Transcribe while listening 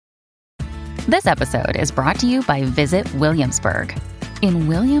This episode is brought to you by Visit Williamsburg. In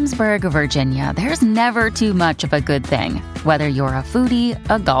Williamsburg, Virginia, there's never too much of a good thing. Whether you're a foodie,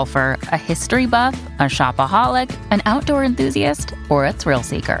 a golfer, a history buff, a shopaholic, an outdoor enthusiast, or a thrill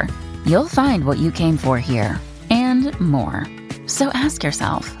seeker, you'll find what you came for here and more. So ask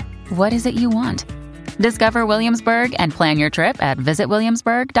yourself, what is it you want? Discover Williamsburg and plan your trip at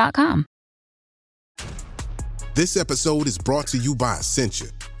visitwilliamsburg.com. This episode is brought to you by Essentia.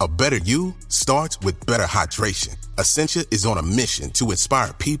 A better you starts with better hydration. Essentia is on a mission to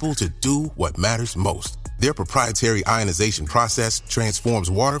inspire people to do what matters most. Their proprietary ionization process transforms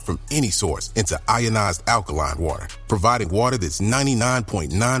water from any source into ionized alkaline water, providing water that's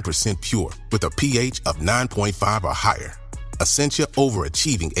 99.9% pure with a pH of 9.5 or higher. Essentia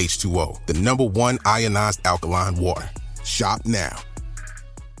Overachieving H2O, the #1 ionized alkaline water. Shop now.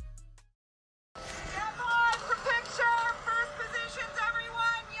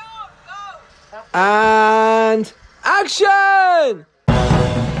 And action!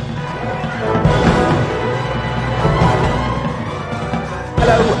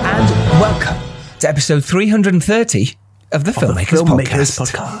 Hello and welcome to episode 330 of the Filmmakers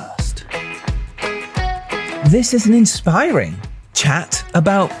Podcast. This is an inspiring chat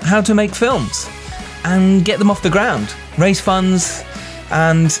about how to make films and get them off the ground, raise funds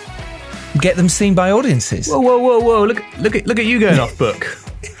and get them seen by audiences. Whoa. Look at you going off book.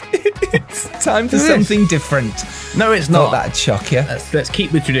 It's time for something different. No, it's not. Thought that'd shock you. Let's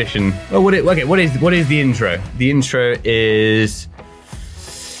keep with tradition. Well, what is the intro? The intro is...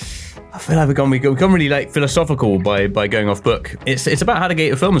 I feel like we've gone really like philosophical by going off book. It's about how to get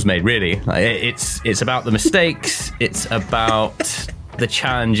your films made, really. Like, it's about the mistakes. It's about the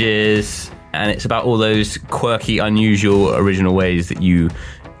challenges, and it's about all those quirky, unusual, original ways that you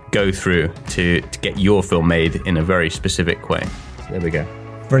go through to get your film made in a very specific way. So there we go.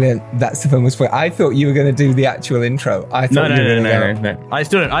 Brilliant. That's the Filmmakers Podcast. I thought you were going to do the actual intro. No. I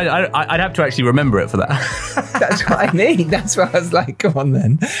still don't. I'd have to actually remember it for that. That's what I need. That's why I was like, come on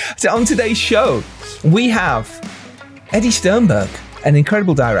then. So on today's show, we have Eddie Sternberg, an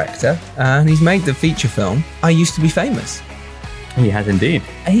incredible director, and he's made the feature film I Used to Be Famous. He has indeed.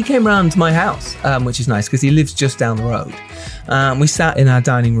 He came round to my house, which is nice because he lives just down the road. We sat in our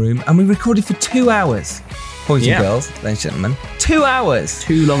dining room and we recorded for 2 hours. Boys and girls, ladies and gentlemen. 2 hours.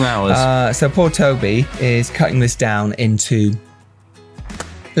 2 long hours. So poor Toby is cutting this down into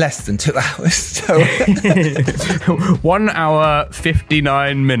less than 2 hours. So 1 hour,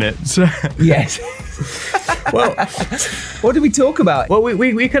 59 minutes. Yes. Well, what did we talk about? Well,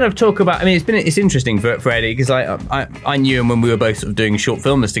 we kind of talk about. I mean, it's interesting for Eddie because I knew him when we were both sort of doing short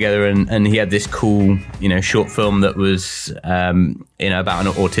films together, and he had this cool short film that was about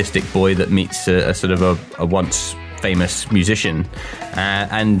an autistic boy that meets a sort of a once famous musician,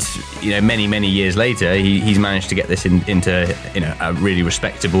 and many years later he's managed to get this into a really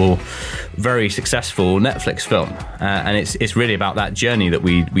respectable, very successful Netflix film, and it's really about that journey that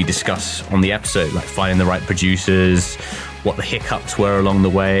we discuss on the episode, like finding the right producers, what the hiccups were along the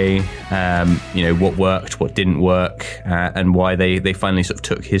way, what worked, what didn't work, and why they finally sort of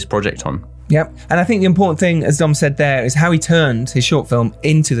took his project on. Yep. And I think the important thing, as Dom said there, is how he turned his short film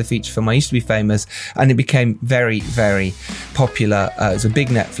into the feature film I Used to Be Famous, and it became very, very popular. It was a big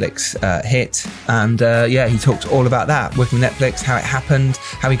Netflix hit, and he talked all about that, working with Netflix, how it happened,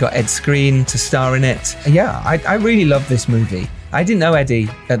 how he got Ed Skrein to star in it. Yeah, I really love this movie. I didn't know Eddie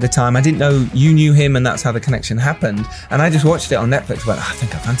at the time. I didn't know you knew him, and that's how the connection happened. And I just watched it on Netflix and went, I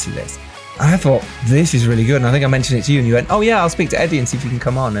think I fancy this. I thought, this is really good. And I think I mentioned it to you and you went, oh yeah, I'll speak to Eddie and see if he can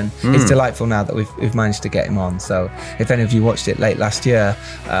come on. And it's delightful now that we've managed to get him on. So if any of you watched it late last year,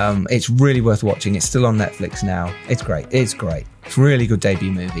 it's really worth watching. It's still on Netflix now. It's great. It's a really good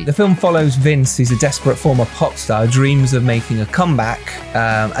debut movie. The film follows Vince, who's a desperate former pop star, dreams of making a comeback,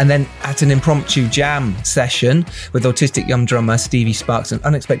 and then at an impromptu jam session with autistic young drummer Stevie sparks an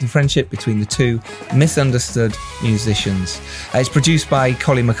unexpected friendship between the two misunderstood musicians. It's produced by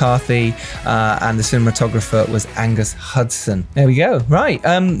Colin McCarthy, and the cinematographer was Angus Hudson. There we go. Right.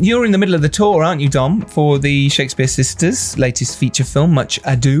 You're in the middle of the tour, aren't you, Dom, for the Shakespeare Sisters' latest feature film, Much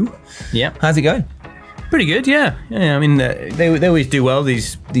Ado? Yeah. How's it going? Pretty good, yeah. I mean, they always do well,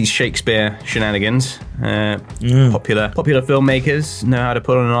 these Shakespeare shenanigans. Popular filmmakers know how to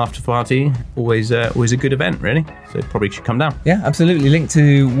put on an after party. Always a good event, really. So it probably should come down. Yeah, absolutely. Link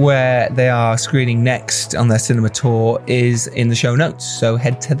to where they are screening next on their cinema tour is in the show notes. So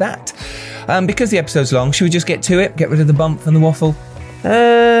head to that. Because the episode's long, should we just get to it? Get rid of the bump and the waffle?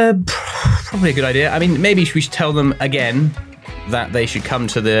 Probably a good idea. I mean, maybe we should tell them again that they should come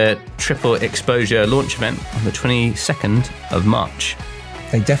to the Triple Exposure launch event on the 22nd of March.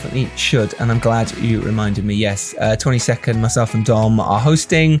 They definitely should, and I'm glad you reminded me. Yes, 22nd, myself and Dom are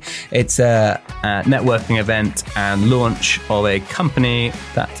hosting. It's a networking event and launch of a company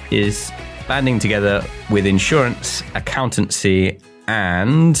that is banding together with insurance, accountancy,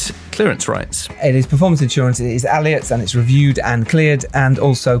 and clearance rights. It is performance insurance. It is Elliot's, and it's reviewed and cleared. And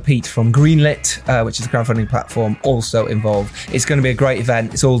also Pete from Greenlit, which is a crowdfunding platform, also involved. It's going to be a great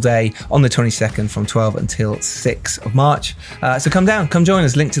event. It's all day on the 22nd from 12 until 6 of March. So come down, come join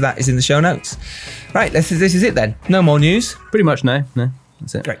us. Link to that is in the show notes. Right, this is it then. No more news. Pretty much no.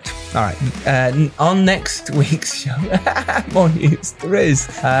 That's it. Great. All right. On next week's show, more news. There is.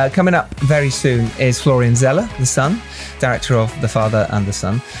 Coming up very soon is Florian Zeller, the son, director of The Father and the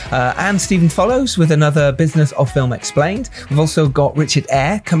Son, and Stephen Follows with another Business of Film Explained. We've also got Richard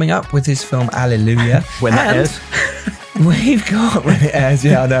Eyre coming up with his film Alleluia. When that airs. We've got, when it airs,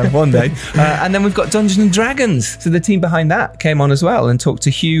 yeah, I know, one day. And then we've got Dungeons and Dragons. So the team behind that came on as well and talked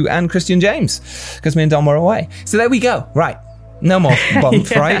to Hugh and Christian James because me and Dom were away. So there we go. Right. No more bump,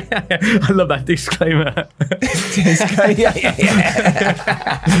 right? I love that disclaimer.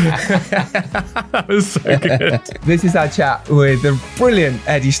 That was so good. This is our chat with the brilliant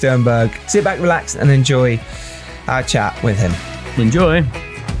Eddie Sternberg. Sit back, relax, and enjoy our chat with him. Enjoy.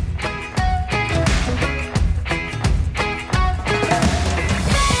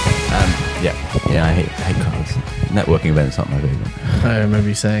 Yeah, I hate crowds. Networking events aren't my favourite. I remember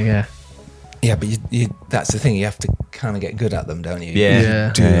you saying, yeah. Yeah, but you that's the thing. You have to kind of get good at them, don't you? Yeah.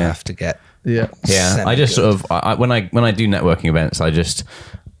 You do have to get. Yeah. I just sort of when I do networking events, I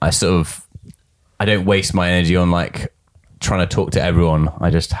don't waste my energy on like trying to talk to everyone. I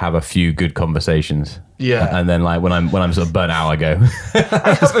just have a few good conversations. Yeah. And then like when I'm sort of burnt out, I go.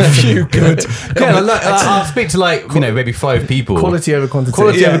 I have a few good. I'll speak to like maybe 5 people. Quality over quantity.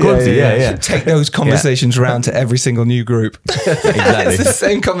 Quality over quantity. Yeah. Take those conversations around to every single new group. Exactly. It's the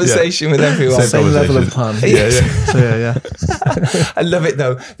same conversation with everyone. Same level of pun. Yeah. I love it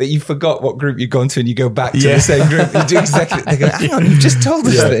though that you forgot what group you've gone to and you go back to the same group. You do exactly. They go, hang on, you just told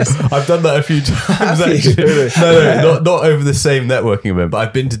us this. I've done that a few times. Actually. No, not over the same networking event, but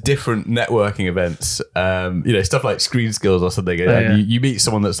I've been to different networking events. Stuff like Screen Skills or something. You meet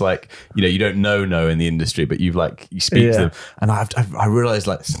someone that's like, you don't know in the industry, but you speak to them. And I realized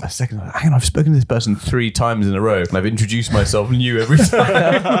like a second, hang on, I've spoken to this person 3 times in a row, and I've introduced myself new every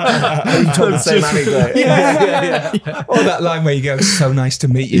time. You told the same anecdote. Yeah. Or that line where you go, "So nice to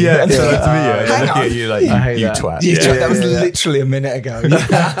meet you." Yeah, so nice to meet you. Hang look on. at you like, I hate you that. twat. That was literally a minute ago.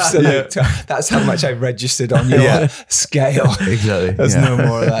 Absolute. That's how much I registered on your scale. Exactly. There's no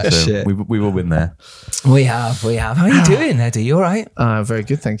more of that shit. We've all been there. We have. How are you doing, Eddie? You all right? Very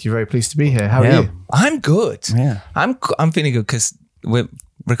good, thank you. Very pleased to be here. How are you? I'm good. Yeah. I'm feeling good because we're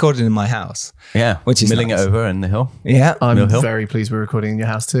recording in my house. Yeah. Which is milling nice. it over in the hill. Yeah. I'm Mill Hill? very pleased we're recording in your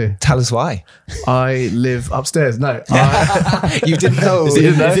house too. Tell us why. I live upstairs. No. You didn't know.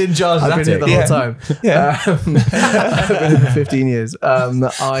 It's in Jar's I've been here attic. the whole time. Yeah. I've been here for 15 years.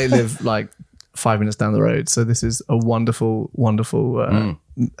 I live like 5 minutes down the road. So this is a wonderful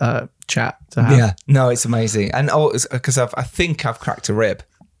chat to have. Yeah. No, it's amazing. And because I think I've cracked a rib.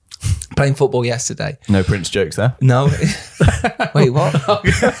 Playing football yesterday. No Prince jokes there. No. Wait, what?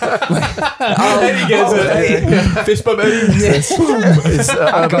 Eddie gets fist bump Eddie. It's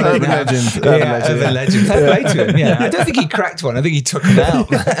urban legend. Urban legend. Fair play to him. Yeah. I don't think he cracked one. I think he took him out.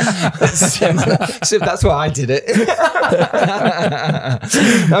 So that's why I did it.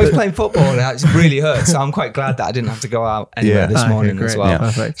 I was playing football and it really hurt. So I'm quite glad that I didn't have to go out anywhere this morning as well. Yeah.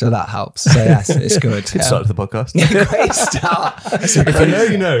 Perfect. So that helps. So yes, it's good. Good start to the podcast. Yeah, great start. If you know,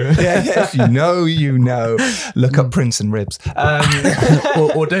 you know. Yeah, if you know, you know. Look up Prince and ribs.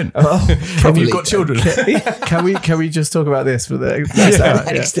 Or don't. Probably. If you've got children. Can we just talk about this for the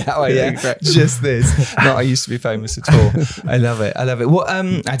next hour? Yeah. Just this. Not I used to be famous at all. I love it. What?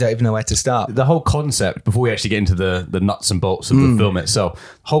 I don't even know where to start. The whole concept, before we actually get into the nuts and bolts of the film itself,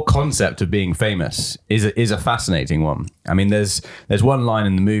 the whole concept of being famous is a fascinating one. I mean, there's one line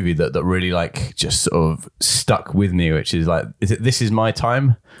in the movie that really like just sort of stuck with me, which is like, this is my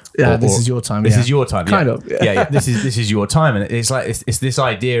time? Yeah, this is your time. This is your time. Kind of. Yeah. This is your time, and it's like it's this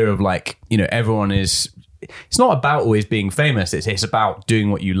idea of like, everyone is. It's not about always being famous. It's about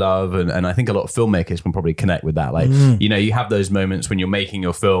doing what you love, and I think a lot of filmmakers can probably connect with that. Like, you have those moments when you're making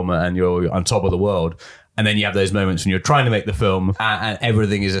your film and you're on top of the world. And then you have those moments when you're trying to make the film and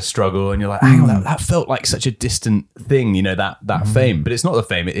everything is a struggle, and you're like, hang on, that felt like such a distant thing, that fame. But it's not the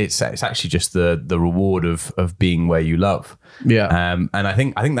fame; it's actually just the reward of being where you love. Yeah. And I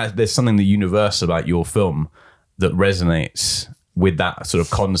think that there's something the universe about your film that resonates with that sort of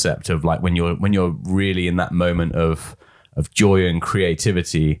concept of like when you're really in that moment of joy and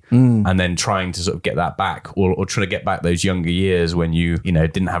creativity, and then trying to sort of get that back, or trying to get back those younger years when you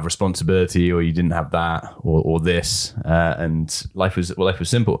didn't have responsibility, or you didn't have that, or this, and life was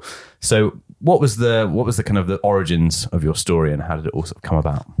simple. So what was the kind of the origins of your story, and how did it all sort of come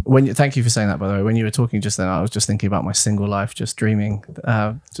about? Thank you for saying that, by the way. When you were talking just then, I was just thinking about my single life, just dreaming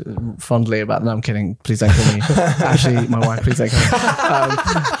fondly about. No, I'm kidding. Please don't kill me. Actually, my wife, please don't kill me.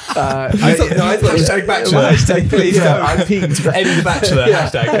 I thought hashtag bachelor. Hashtag please don't. I peaked. Eddie the Bachelor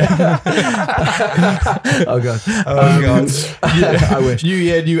hashtag. Oh god. I wish. New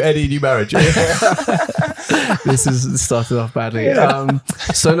year, new Eddie, new marriage. This started off badly.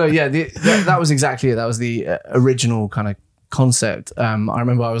 So no, yeah, that was exactly it. That was the original kind of concept. I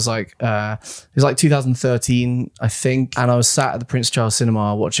remember I was like, it was like 2013, I think, and I was sat at the Prince Charles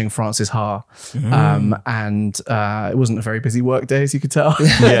Cinema watching Francis Ha, and it wasn't a very busy work day, as you could tell.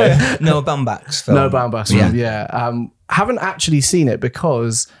 No Baumbach's film. No Baumbach's film. Yeah. Haven't actually seen it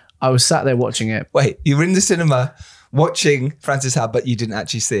because I was sat there watching it. Wait, you were in the cinema watching Francis Ha, but you didn't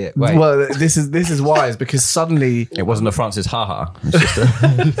actually see it. Wait. Well, this is wise, because suddenly it wasn't a Francis Ha.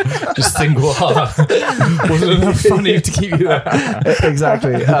 It's just just single Ha. Wasn't enough funny to keep you there.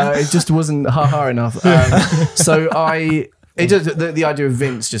 Exactly. It just wasn't ha enough. So the idea of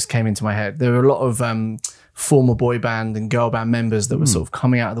Vince just came into my head. There were a lot of former boy band and girl band members that were sort of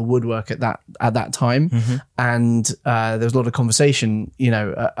coming out of the woodwork at that time, and there was a lot of conversation,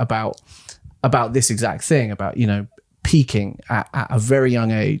 about this exact thing, about peaking at a very young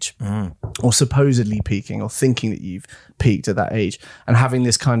age, or supposedly peaking, or thinking that you've peaked at that age, and having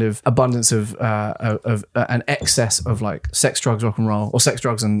this kind of abundance of an excess of like sex, drugs, rock and roll, or sex,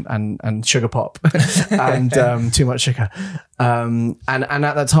 drugs and sugar pop, and too much sugar. And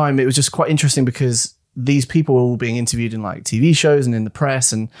at that time, it was just quite interesting because these people were all being interviewed in like TV shows and in the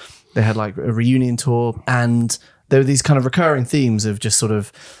press, and they had like a reunion tour, and there were these kind of recurring themes of just sort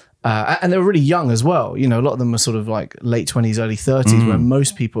of. And they were really young as well. A lot of them were sort of like late 20s, early 30s, where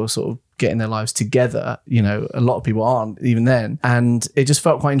most people are sort of getting their lives together. A lot of people aren't even then. And it just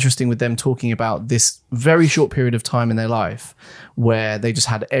felt quite interesting with them talking about this very short period of time in their life where they just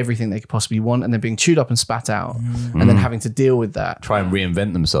had everything they could possibly want, and they're being chewed up and spat out, and then having to deal with that. Try and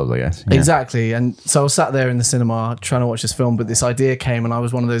reinvent themselves, I guess. Yeah. Exactly. And so I was sat there in the cinema trying to watch this film, but this idea came, and I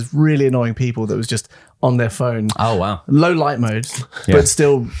was one of those really annoying people that was just on their phone. Oh, wow. Low light mode, but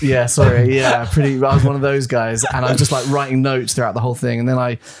still, pretty. I was one of those guys, and I was just like writing notes throughout the whole thing. And then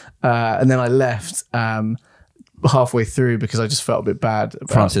I left halfway through because I just felt a bit bad.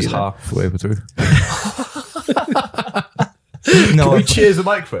 Francis halfway through. No, Can we cheers the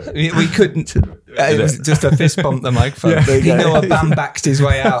microphone? We couldn't. It was just a fist bump the microphone. Noah Baumbach'd his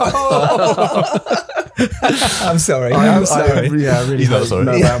way out. I'm sorry. I'm sorry. I really He's not sorry.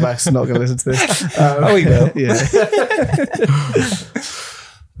 No, Baumbach's not going to listen to this. He will. Yeah.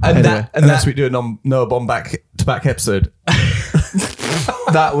 And unless we do a Noah Baumbach to back episode.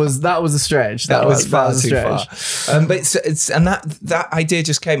 That was a stretch. That was far too far. But that idea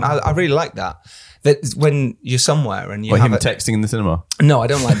just came. I really like that. That when you're somewhere and you have texting in the cinema. No, I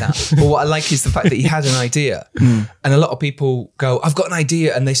don't like that. But what I like is the fact that he had an idea. And a lot of people go, I've got an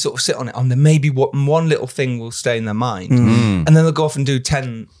idea, and they sort of sit on it, and then maybe one little thing will stay in their mind. And then they'll go off and do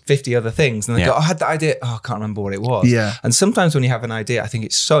 10, 50 other things. And they go, I had that idea. Oh, I can't remember what it was. Yeah. And sometimes when you have an idea, I think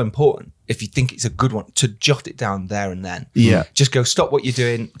it's so important, if you think it's a good one, to jot it down there and then. Yeah. Just go, stop what you're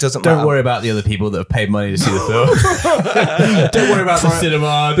doing. Doesn't matter. Don't worry about the other people that have paid money to see the film. Don't worry about the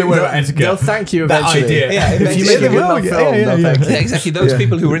cinema. Don't worry about etiquette. They'll thank you That eventually. idea. Yeah, If you make a good enough film, they'll thank you. Yeah, exactly. Those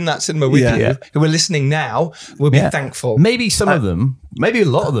people who were in that cinema with you, who are listening now, will be thankful. Maybe some of them, maybe a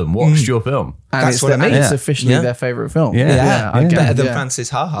lot of them watched your film. And That's what I mean. It's officially their favourite film. Yeah, I better than Francis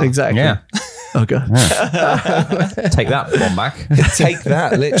Ha. Exactly. Yeah. Oh god. Take that one back. Take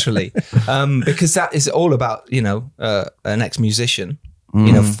that, literally. Because that is all about, an ex-musician,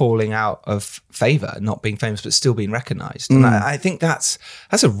 falling out of favour, not being famous, but still being recognised. And I think that's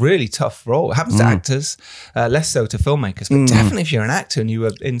a really tough role. It happens to actors, less so to filmmakers, but definitely if you're an actor and you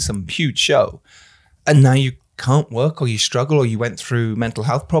were in some huge show and now you can't work, or you struggle, or you went through mental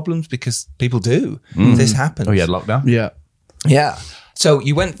health problems, because people do. This happens. Oh, you had lockdown? Yeah. So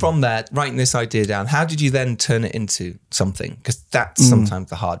you went from there, writing this idea down. How did you then turn it into something? Because that's sometimes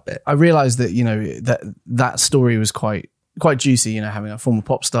the hard bit. I realised that that story was quite juicy. Having a former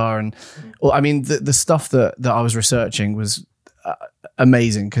pop star, and the stuff that I was researching was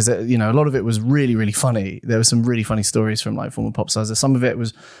amazing, because a lot of it was really, really funny. There were some really funny stories from like former pop stars. Some of it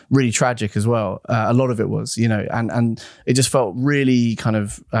was really tragic as well. A lot of it was, and it just felt really kind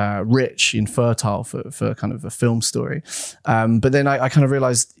of rich and fertile for kind of a film story. But then I kind of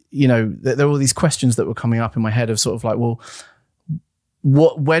realized there were all these questions that were coming up in my head of sort of like, well,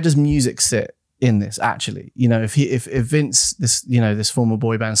 where does music sit in this actually? If Vince, this former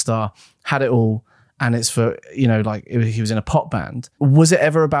boy band star, had it all, and it's for, he was in a pop band, was it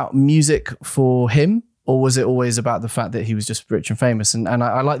ever about music for him? Or was it always about the fact that he was just rich and famous? And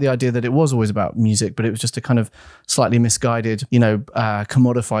I like the idea that it was always about music, but it was just a kind of slightly misguided,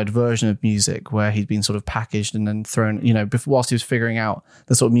 commodified version of music where he'd been sort of packaged and then thrown, whilst he was figuring out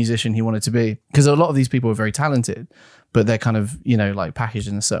the sort of musician he wanted to be. Because a lot of these people were very talented, but they're kind of, packaged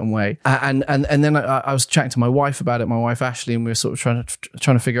in a certain way. And then I was chatting to my wife about it, my wife Ashley, and we were sort of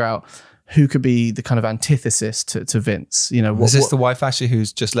trying to figure out who could be the kind of antithesis to Vince. Is this the wife Ashley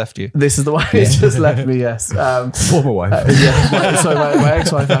who's just left you? This is the wife who's just left me, yes. Former wife. My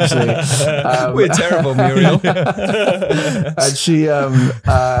ex-wife Ashley. We're terrible, Muriel. And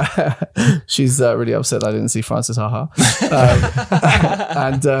she's really upset that I didn't see Francis Ha Ha.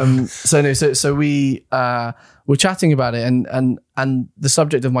 So we were chatting about it, and the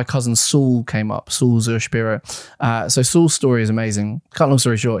subject of my cousin Saul came up. Saul Zurspiro. So Saul's story is amazing. Cut long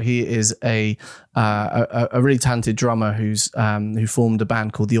story short, he is a really talented drummer who formed a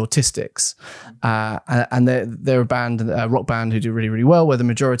band called the Autistics, and they're a rock band who do really, really well, where the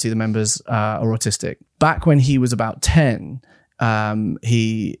majority of the members are autistic. Back when he was about 10,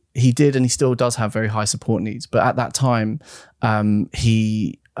 he did, and he still does have very high support needs. But at that time,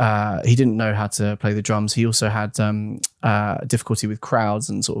 he didn't know how to play the drums. He also had difficulty with crowds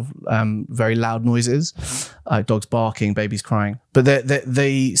and sort of very loud noises, like dogs barking, babies crying. But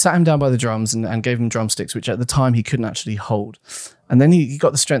they sat him down by the drums and gave him drumsticks, which at the time he couldn't actually hold. And then he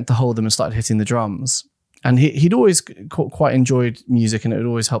got the strength to hold them and started hitting the drums. And he'd always quite enjoyed music, and it had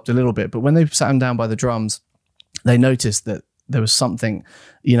always helped a little bit. But when they sat him down by the drums, they noticed that there was something,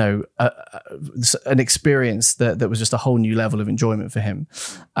 an experience that was just a whole new level of enjoyment for him.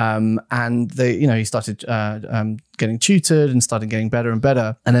 And he started getting tutored and started getting better and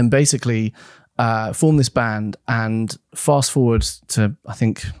better. And then basically formed this band. And fast forward to, I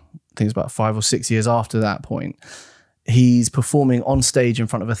think it's about 5 or 6 years after that point, he's performing on stage in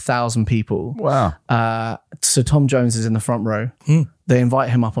front of 1,000 people. Wow. So Tom Jones is in the front row. They invite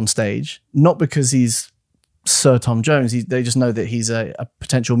him up on stage, not because he's Sir Tom Jones. They just know that he's a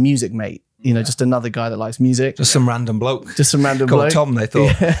potential music mate. Just another guy that likes music. Just some random bloke. Bloke. Tom, they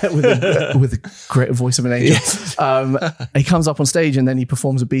thought. Yeah, with a great voice of an angel. He comes up on stage and then he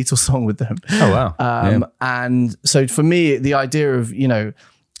performs a Beatles song with them. Oh, wow. And so for me, the idea of,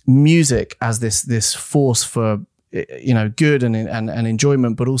 music as this force for, good and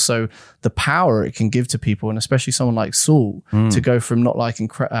enjoyment, but also the power it can give to people, and especially someone like Saul, to go from not liking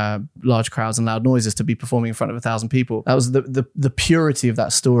large crowds and loud noises to be performing in front of 1,000 people. That was the purity of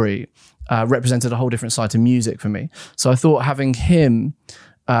that story represented a whole different side to music for me. So I thought having him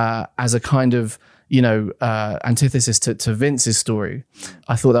as a kind of antithesis to Vince's story,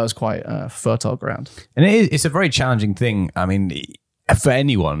 I thought that was quite fertile ground. And it's a very challenging thing. I mean, for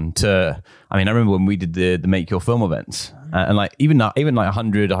anyone I remember when we did the Make Your Film events, and like even like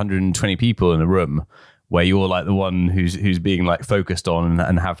 100, 120 people in a room, where you're like the one who's being like focused on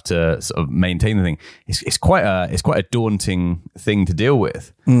and have to sort of maintain the thing. It's quite a daunting thing to deal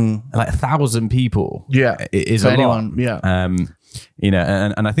with. Like 1,000 people, is a anyone, lot.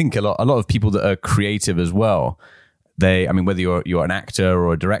 And I think a lot of people that are creative as well, whether you're an actor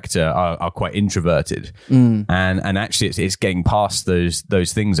or a director, are quite introverted, and actually it's getting past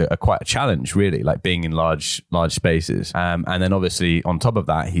those things are quite a challenge, really, like being in large spaces. And then obviously on top of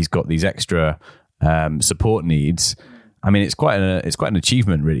that, he's got these extra support needs. I mean, it's quite an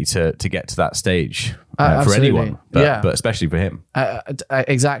achievement, really, to get to that stage for anyone, but especially for him.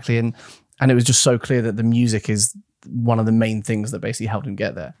 Exactly, and it was just so clear that the music is one of the main things that basically helped him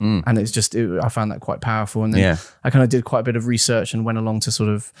get there. And I found that quite powerful. And then I kind of did quite a bit of research and went along to sort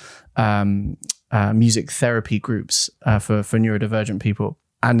of music therapy groups for neurodivergent people.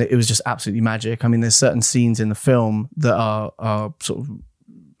 And it was just absolutely magic. I mean, there's certain scenes in the film that are sort of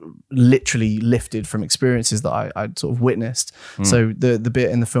literally lifted from experiences that I sort of witnessed. So the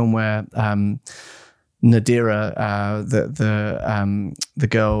bit in the film where Nadira, the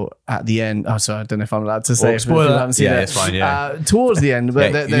girl at the end. Oh, sorry, I don't know if I'm allowed to say. Spoiler. It's fine. Yeah, towards the end,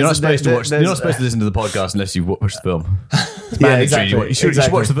 but you're not supposed to watch. You're not supposed to listen to the podcast unless you've watched the film. Exactly. You should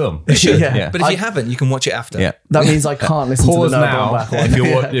watch the film. But if you haven't, you can watch it after. Yeah, that means I can't listen Pause to the now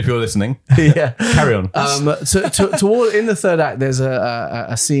if you're listening. Carry on. Toward in the third act, there's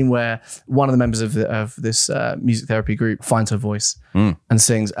a scene where one of the members of this music therapy group finds her voice and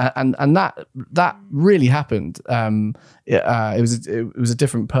sings, and that really happened. it was a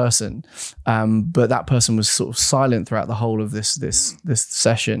different person, but that person was sort of silent throughout the whole of this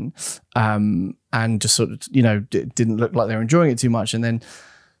session, and just sort of didn't look like they were enjoying it too much, and then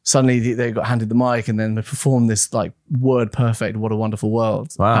suddenly they got handed the mic and then they performed this like word perfect "What a Wonderful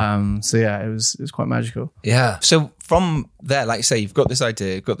World." Wow. So yeah, it was quite magical. Yeah. So from there, like you say, you've got this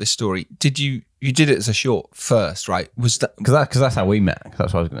idea, you've got this story. Did you did it as a short first, right? Was that because that's how we met?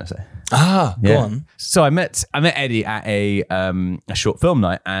 That's what I was going to say. Go on. So I met Eddie at a short film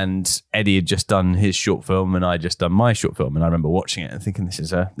night, and Eddie had just done his short film, and I just done my short film, and I remember watching it and thinking, this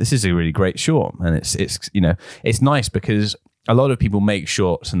is a really great short, and it's nice because a lot of people make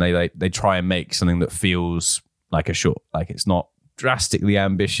shorts and they try and make something that feels like a short, like it's not drastically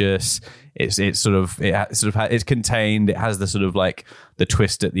ambitious. It's contained. It has the sort of like the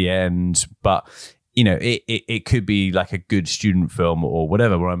twist at the end, but it could be like a good student film or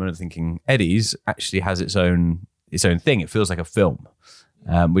whatever. Where I'm thinking Eddie's actually has its own thing. It feels like a film,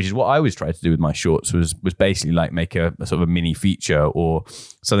 which is what I always tried to do with my shorts. Was basically like make a sort of a mini feature or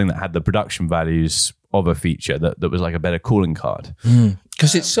something that had the production values of a feature that was like a better calling card.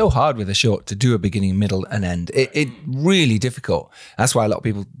 Because it's so hard with a short to do a beginning, middle, and end. It really difficult. That's why a lot of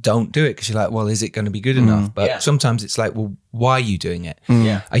people don't do it, because you're like, well, is it going to be good enough? But sometimes it's like, well, why are you doing it?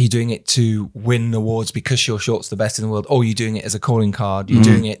 Yeah. Are you doing it to win awards because your short's the best in the world? Or are you doing it as a calling card? You're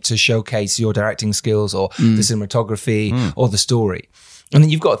doing it to showcase your directing skills or the cinematography or the story. And then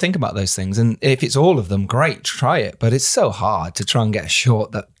you've got to think about those things. And if it's all of them, great, try it. But it's so hard to try and get a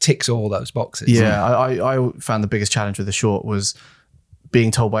short that ticks all those boxes. Yeah, I found the biggest challenge with the short was being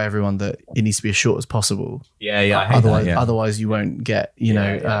told by everyone that it needs to be as short as possible. Yeah, I hate that, yeah. Otherwise you won't get,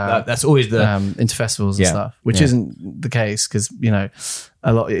 that's always the into festivals and stuff, which isn't the case because,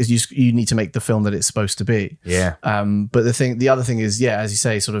 a lot is you need to make the film that it's supposed to be. Yeah. But the other thing is, as you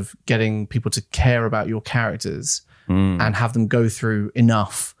say, sort of getting people to care about your characters and have them go through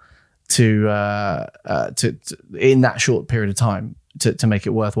enough to in that short period of time to make it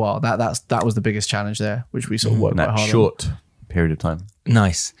worthwhile. That was the biggest challenge there, which we sort of worked quite hard short period of time.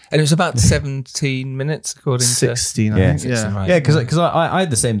 Nice. And it was about 17 minutes according 16, to... I think. Yeah. Right. Yeah, because I had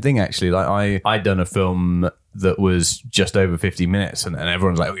the same thing actually. Like I'd done a film that was just over 50 minutes and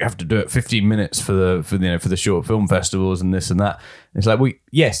everyone's like, we have to do it 15 minutes for the short film festivals and this and that. And it's like,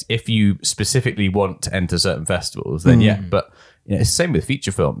 yes, if you specifically want to enter certain festivals, then but it's the same with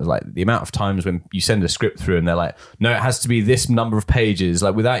feature film. It's like the amount of times when you send a script through and they're like, no, it has to be this number of pages,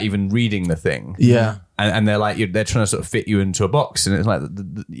 like without even reading the thing. Yeah. And they're like, they're trying to sort of fit you into a box. And it's like,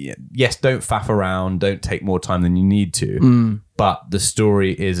 yes, don't faff around, don't take more time than you need to. But the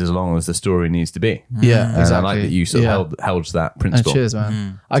story is as long as the story needs to be. Yeah, and exactly. I like that you sort of held to that principle. Cheers,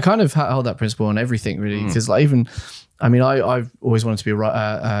 man. I kind of held that principle on everything, really. Because I've always wanted to be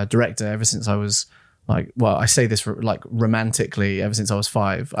a director ever since I was I say this romantically ever since I was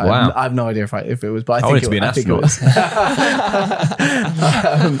 5. Wow. I have no idea if it was, but I wanted think to be an astronaut.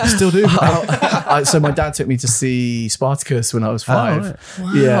 Still do. So my dad took me to see Spartacus when I was 5. Right.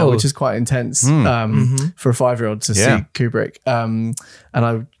 Wow. Yeah, which is quite intense for a 5-year-old to see Kubrick. And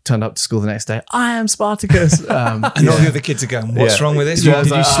I turned up to school the next day. I am Spartacus. And all the other kids are going, what's wrong with this? Yeah,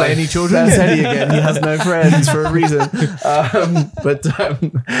 Did you slay any children? That's Eddie again. He has no friends for a reason.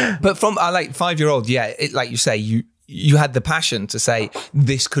 But from like 5-year-old, like you say, you had the passion to say,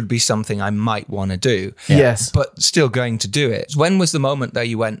 this could be something I might want to do. Yes. But still going to do it. When was the moment that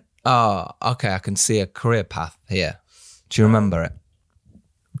you went, okay, I can see a career path here? Do you remember it?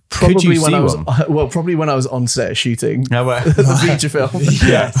 Probably when I was on set shooting the feature film.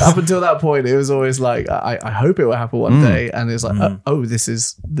 Yes. Up until that point, it was always like, I hope it will happen one day, and it's like, this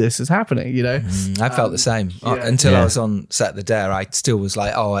is happening. I felt the same until I was on set the Dare. I still was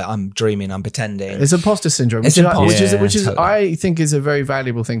like, I'm dreaming, I'm pretending. It's imposter syndrome, which is I think is a very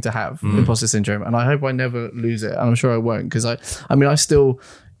valuable thing to have. Imposter syndrome, and I hope I never lose it. And I'm sure I won't, because I still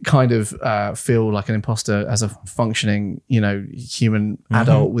kind of feel like an imposter as a functioning, human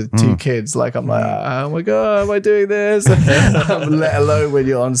adult with 2 kids. Like I'm like, oh my God, am I doing this? Let alone when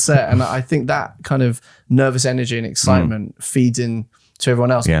you're on set. And I think that kind of nervous energy and excitement feeds in to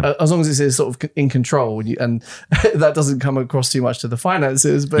everyone else, as long as it's sort of in control, and that doesn't come across too much to the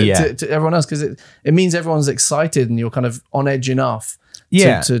finances, but to everyone else, because it means everyone's excited and you're kind of on edge enough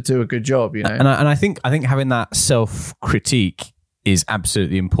to do a good job, And I think having that self-critique is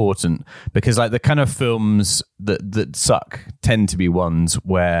absolutely important, because like the kind of films that suck tend to be ones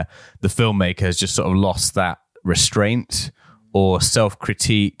where the filmmaker has just sort of lost that restraint or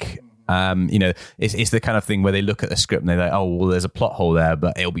self-critique. It's the kind of thing where they look at the script and they're like, oh, well, there's a plot hole there,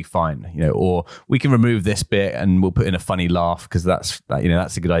 but it'll be fine, or we can remove this bit and we'll put in a funny laugh because that's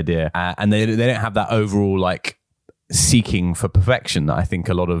a good idea. And they don't have that overall like seeking for perfection that I think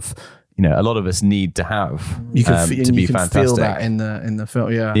a lot of us need to have You can, to be fantastic. feel that in the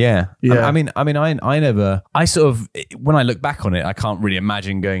film. Yeah. Yeah. Yeah. I sort of, when I look back on it, I can't really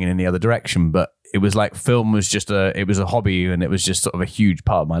imagine going in any other direction, but it was like film was it was a hobby, and it was just sort of a huge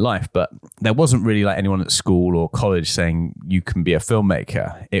part of my life. But there wasn't really like anyone at school or college saying you can be a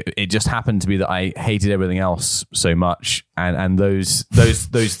filmmaker. It just happened to be that I hated everything else so much. And those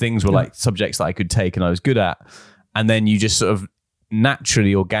things were like subjects that I could take and I was good at. And then you just sort of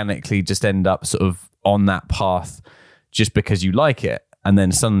naturally, organically just end up sort of on that path just because you like it. And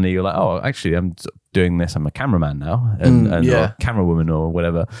then suddenly you're like, oh, actually, I'm doing this. I'm a cameraman now and or a camera woman or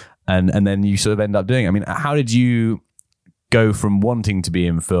whatever. And then you sort of end up doing it. I mean, how did you go from wanting to be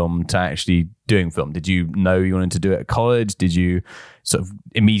in film to actually doing film? Did you know you wanted to do it at college? Did you sort of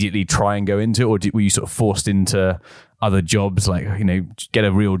immediately try and go into it? Or were you sort of forced into other jobs, like, get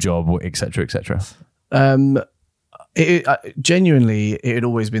a real job, et cetera, et cetera? Genuinely, it had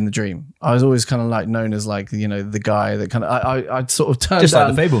always been the dream. I was always kind of like known as like, the guy that kind of, I'd sort of turned just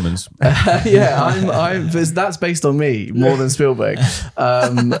down. like the Fabelmans. Yeah, that's based on me more than Spielberg.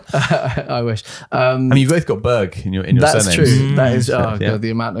 I wish. I mean, you both got Berg in your that's surnames. True. That is, God, the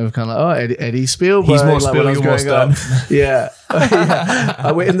amount of kind of like, Eddie Spielberg. He's more like Spielberg, you're more Stern. Yeah.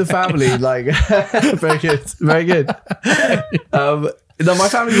 I went in the family, like, very good, very good. No, my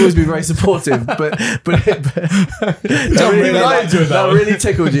family's always been very supportive, but that really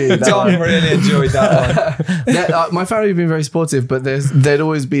tickled you. Tom really enjoyed that one. My family have been very supportive, but there'd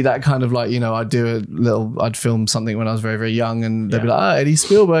always be that kind of like, I'd film something when I was very, very young, and they'd be like, Eddie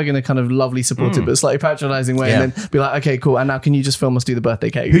Spielberg, in a kind of lovely, supportive, but slightly patronizing way, and then be like, okay, cool, and now can you just film us do the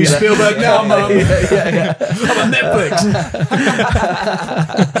birthday cake? Who's Spielberg now, Mum? Yeah. I'm on Netflix.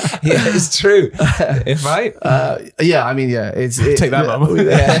 Yeah, it's true. Right? Take that, Mum. Dad.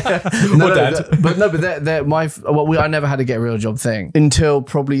 I never had a get a real job thing until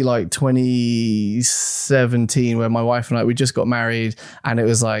probably like 2017, where my wife and we just got married, and it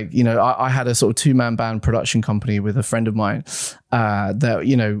was like, I had a sort of 2-man band production company with a friend of mine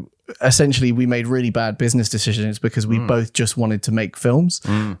that, essentially we made really bad business decisions because we both just wanted to make films.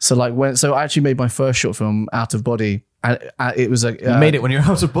 So I actually made my first short film, Out of Body. And it was you made it when you're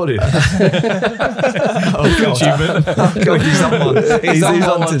out of body. Achievement. Oh, God, he's on one. He's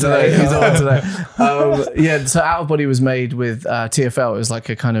on today. He's on today. So Out of Body was made with TfL. It was like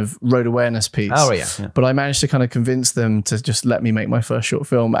a kind of road awareness piece. Oh, yeah. But I managed to kind of convince them to just let me make my first short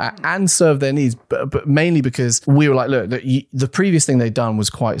film and serve their needs, but mainly because we were like, look, the previous thing they'd done was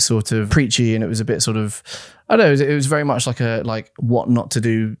quite sort of preachy, and it was a bit sort of, I don't know, it was very much like what not to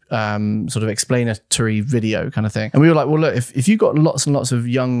do, sort of explanatory video kind of thing. And we were like, well, look, if you've got lots and lots of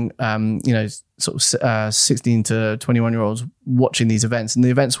young, sort of 16 to 21 year olds watching these events, and the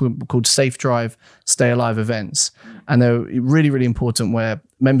events were called Safe Drive, Stay Alive events. And they're really, really important, where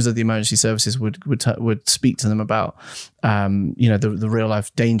members of the emergency services would speak to them about, the real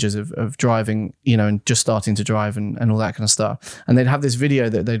life dangers of driving, and just starting to drive and all that kind of stuff. And they'd have this video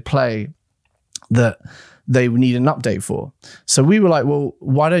that they'd play that they would need an update for. So we were like, well,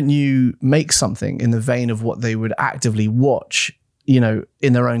 why don't you make something in the vein of what they would actively watch, in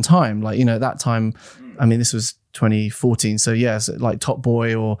their own time? Like, at that time, I mean, this was 2014. So yes, like Top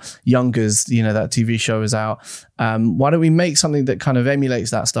Boy or Youngers, that TV show is out. Why don't we make something that kind of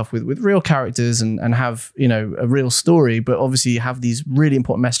emulates that stuff with real characters and have, a real story, but obviously have these really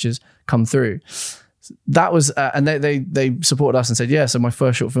important messages come through. That was, and they supported us and said, yeah. So my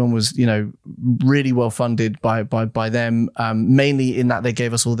first short film was, really well funded by them, mainly in that they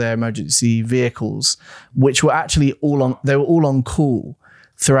gave us all their emergency vehicles, which were actually they were all on call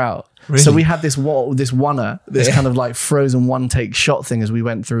throughout. Really? So we had this kind of like frozen one take shot thing as we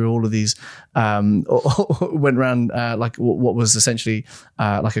went through all of these, went around like what was essentially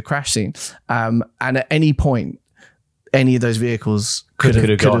like a crash scene, and at any point, any of those vehicles could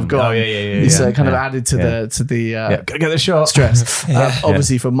have gone. Oh, yeah. So it kind of added to the gotta get the shot stress,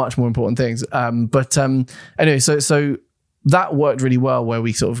 obviously for much more important things. Anyway, so that worked really well, where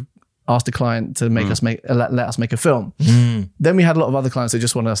we sort of asked the client to make us let us make a film. Then we had a lot of other clients that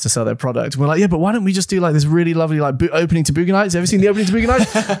just wanted us to sell their product. We're like, yeah, but why don't we just do like this really lovely like opening to Boogie Nights? Ever seen the opening to Boogie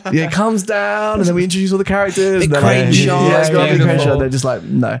Nights? Yeah, it comes down and then we introduce all the characters. Big crane shot. They're just like,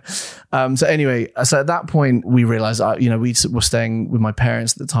 no. So anyway, so at that point we realized, we were staying with my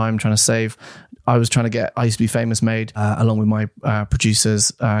parents at the time, trying to save. I was trying to get I Used to Be Famous made, along with my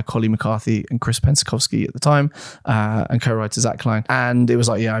producers, Collie McCarthy and Chris Pensakowski at the time, and co-writer Zach Klein. And it was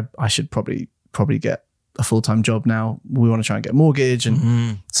like, yeah, I should probably get a full-time job now. We want to try and get a mortgage.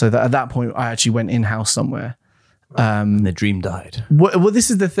 And so that at that point, I actually went in-house somewhere. And the dream died. Well, this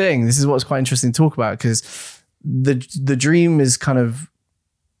is the thing. This is what's quite interesting to talk about, because the dream is kind of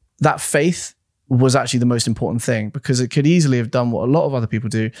that faith was actually the most important thing, because it could easily have done what a lot of other people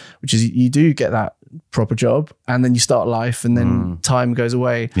do, which is you do get that proper job and then you start life and then time goes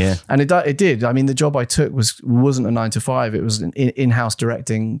away. Yeah. And it did. I mean, the job I took wasn't a 9 to 5. It was in-house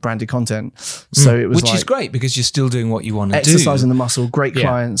directing branded content. So it was which is great because you're still doing what you want to do. Exercising the muscle, great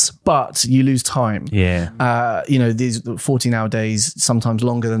clients, but you lose time. Yeah. These 14-hour days, sometimes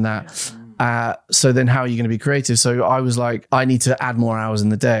longer than that. So then how are you going to be creative? So I was like, I need to add more hours in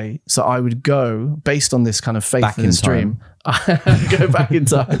the day. So I would go based on this kind of faith in this dream. Go back in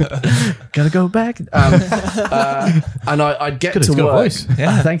time. Gotta go back. And I'd get to work.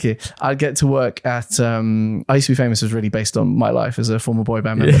 Thank you. I'd get to work at, I Used to Be Famous was really based on my life as a former boy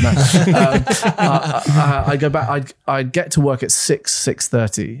band member. I'd go back. I'd get to work at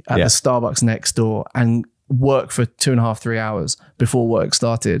 6:30 at the Starbucks next door and work for 2.5-3 hours before work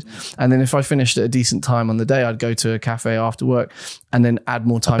started, and then if I finished at a decent time on the day, I'd go to a cafe after work and then add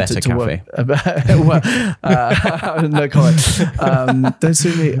more time to work. No comment. Don't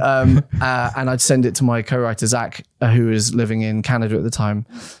sue me. And I'd send it to my co-writer Zach, who was living in Canada at the time,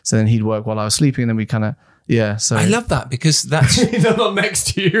 so then he'd work while I was sleeping, and then we kind of so I love that because that's He's not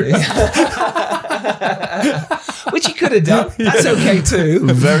next to you. which you could have done. That's okay too.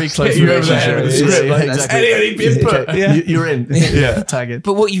 Very close relationship. Exactly. Any input. You're in. Tag it.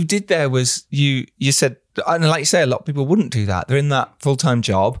 But what you did there was you said, and like you say, a lot of people wouldn't do that. They're in that full-time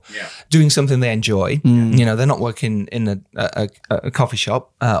job, doing something they enjoy. You know, they're not working in a coffee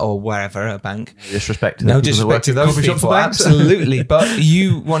shop or wherever, a bank. No disrespect to those people, absolutely. But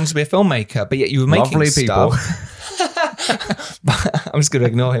you wanted to be a filmmaker, but yet you were making Lovely stuff. I'm just going to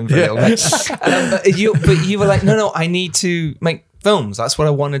ignore him for a little bit. But you were like, no, I need to make films. That's what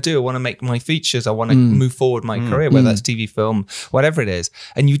I want to do. I want to make my features. I want to move forward my career, whether that's TV, film, whatever it is.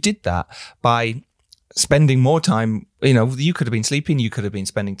 And you did that by spending more time. You know, you could have been sleeping, you could have been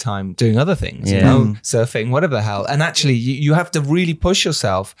spending time doing other things, you know, surfing, whatever the hell. And actually, you have to really push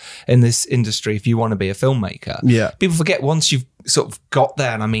yourself in this industry if you want to be a filmmaker. People forget once you've sort of got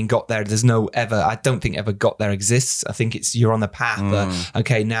there, and I mean got there, there's no ever, I don't think ever got there exists. I think it's you're on the path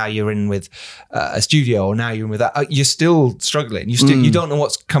okay, now you're in with a studio, or now you're in with that. You're still struggling. You don't know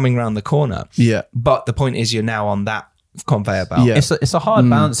what's coming around the corner. But the point is you're now on that conveyor belt. It's a hard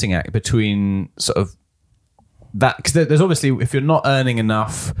balancing act between sort of that, because there's obviously, if you're not earning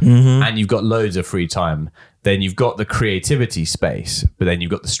enough and you've got loads of free time, then you've got the creativity space, but then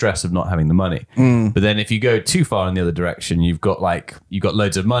you've got the stress of not having the money. But then if you go too far in the other direction, you've got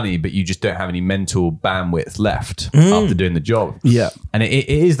loads of money, but you just don't have any mental bandwidth left after doing the job. And it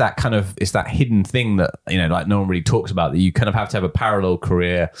is that kind of, it's that hidden thing that, you know, like no one really talks about, that you kind of have to have a parallel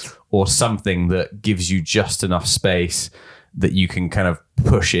career or something that gives you just enough space that you can kind of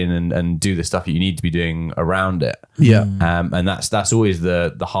push in and do the stuff that you need to be doing around it. And that's always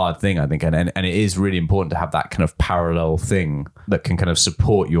the hard thing, I think. And it is really important to have that kind of parallel thing that can kind of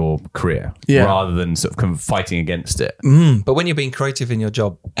support your career rather than sort of fighting against it. But when you're being creative in your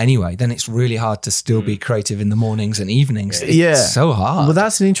job anyway, then it's really hard to still be creative in the mornings and evenings. It's so hard. Well,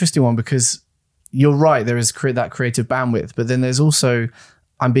 that's an interesting one, because you're right, there is that creative bandwidth, but then there's also,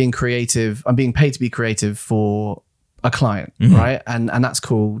 I'm being paid to be creative for a client, right? And that's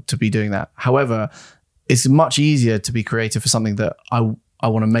cool to be doing that. However, it's much easier to be creative for something that I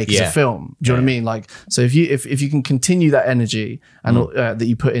want to make as a film. Do you know what I mean? Like, so if you can continue that energy and that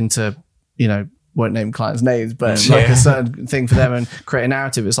you put into, you know, won't name clients' names, but like a certain thing for them and create a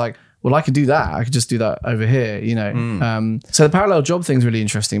narrative, it's like, well, I could do that. I could just do that over here, you know? So the parallel job thing is really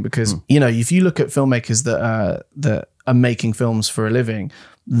interesting, because, you know, if you look at filmmakers that are making films for a living,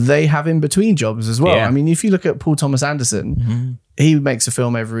 they have in between jobs as well. I mean, if you look at Paul Thomas Anderson, he makes a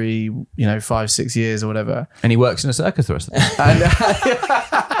film every, 5-6 years or whatever. And he works in a circus the rest of the time.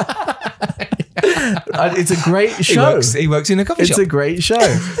 It's a great show. He works in a coffee shop. It's a great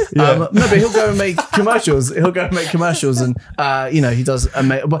show. No, but he'll go and make commercials. And, he does I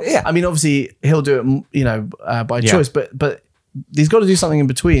mean, obviously he'll do it, by choice, but he's got to do something in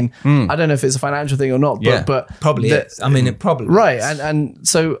between. I don't know if it's a financial thing or not, but probably is. I mean, it probably right. Is. And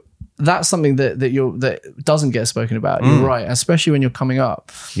so that's something that doesn't get spoken about. You're right, especially when you're coming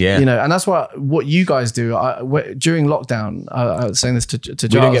up. And that's what you guys do. During lockdown, I was saying this to Giles.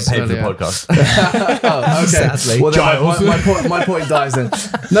 We don't get paid for the podcast. Oh, okay. Sadly. Well, then my point dies then.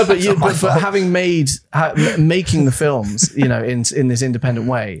 No, but having making the films, in this independent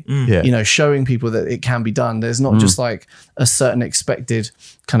way, showing people that it can be done. There's not just like a certain expected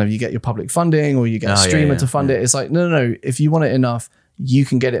kind of, you get your public funding or you get a streamer to fund it. It's like, no. If you want it enough, you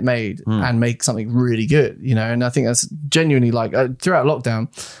can get it made and make something really good, you know. And I think that's genuinely like throughout lockdown,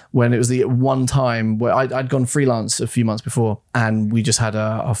 when it was the one time where I'd gone freelance a few months before, and we just had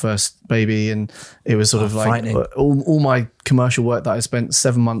our first baby, and it was sort of like all my commercial work that I spent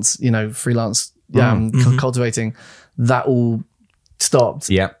 7 months, you know, freelance cultivating, that all stopped.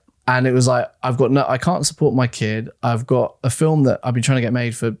 Yeah. And it was like, I can't support my kid. I've got a film that I've been trying to get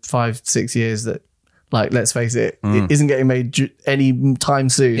made for 5-6 years that, like, let's face it, it isn't getting made any time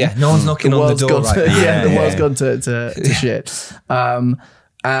soon. Yeah, no one's knocking on the door right now. The world's gone to shit.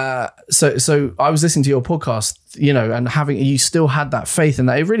 So I was listening to your podcast, you know, and you still had that faith in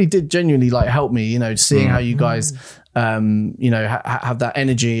that. It really did genuinely like help me, you know, seeing how you guys, you know, have that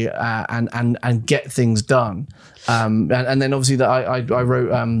energy and get things done. And then obviously that I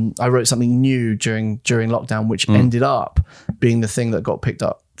wrote something new during lockdown, which ended up being the thing that got picked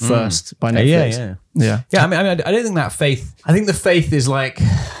up first by Netflix. Yeah. I mean, I don't think that faith. I think the faith is like,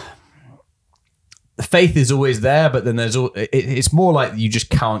 the faith is always there, but then it's more like you just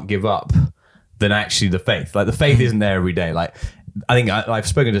can't give up than actually the faith. Like the faith isn't there every day. Like I think I've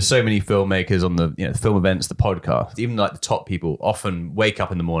spoken to so many filmmakers on the, you know, film events, the podcast, even like the top people often wake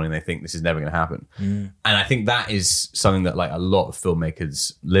up in the morning and they think this is never going to happen. And I think that is something that like a lot of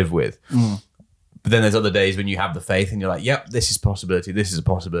filmmakers live with. But then there's other days when you have the faith and you're like, yep, this is a possibility. This is a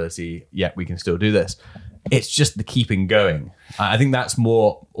possibility. Yep, we can still do this. It's just the keeping going. I think that's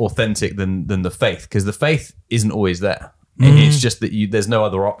more authentic than the faith, because the faith isn't always there. It's just that there's no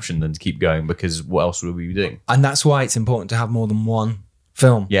other option than to keep going, because what else would we be doing? And that's why it's important to have more than one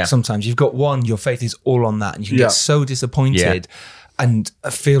film. Yeah. Sometimes you've got one, your faith is all on that, and you can get so disappointed and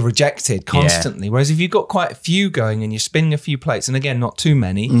feel rejected constantly. Whereas if you've got quite a few going and you're spinning a few plates, and again, not too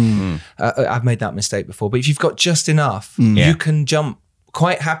many, I've made that mistake before, but if you've got just enough, you can jump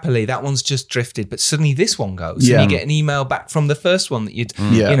quite happily. That one's just drifted, but suddenly this one goes, and you get an email back from the first one that you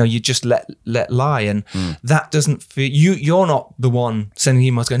just let lie, and that doesn't feel, you're not the one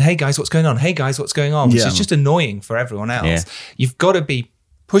sending emails going, hey guys, what's going on? Hey guys, what's going on? Which is just annoying for everyone else. You've got to be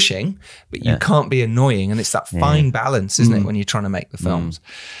pushing, but you can't be annoying, and it's that fine balance, isn't it, when you're trying to make the films.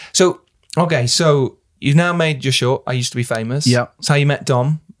 So you've now made your short, I Used to Be Famous. It's how you met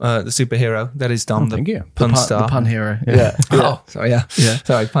Dom, the superhero. That is Dom, the pun star. The pun hero. Oh, sorry,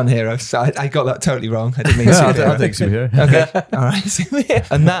 sorry, pun hero. So I got that totally wrong. I didn't mean superhero. I think superhero. Okay, all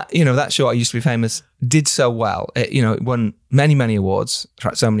right. And that, you know, that short, I Used to Be Famous, did so well. It won many awards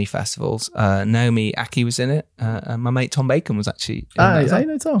at so many festivals. Naomi Aki was in it. And my mate Tom Bacon was actually in that. I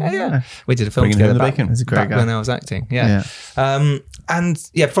know Tom. Yeah. We did a film Bringing together. home the bacon. He's a great guy. When I was acting. And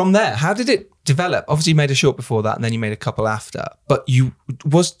from there, how did it develop? Obviously you made a short before that, and then you made a couple after, but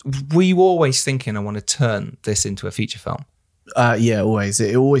were you always thinking, I want to turn this into a feature film? Always.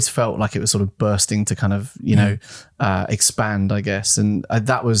 It always felt like it was sort of bursting to kind of, you know, expand, I guess. And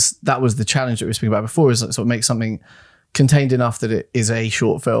that was the challenge that we were speaking about before, is sort of make something contained enough that it is a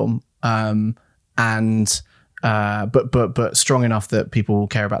short film, but strong enough that people will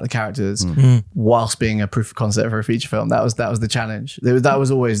care about the characters, whilst being a proof of concept for a feature film. That was the challenge. That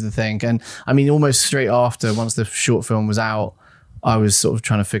was always the thing. And I mean, almost straight after, once the short film was out, I was sort of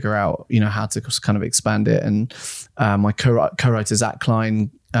trying to figure out, you know, how to kind of expand it. And my co-writer Zach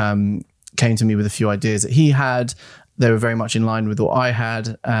Klein came to me with a few ideas that he had. They were very much in line with what I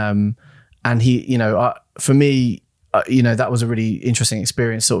had. And he, you know, for me, you know, that was a really interesting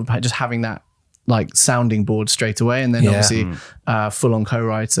experience, sort of just having that like sounding board straight away, and then obviously full on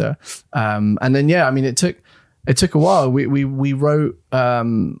co-writer. And then I mean, it took a while. We wrote,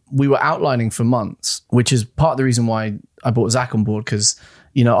 we were outlining for months, which is part of the reason why I brought Zach on board, because,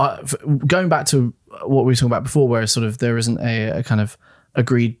 you know, going back to what we were talking about before, where sort of there isn't a kind of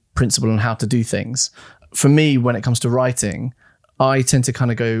agreed principle on how to do things. For me, when it comes to writing, I tend to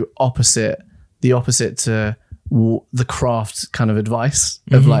kind of go opposite to the craft kind of advice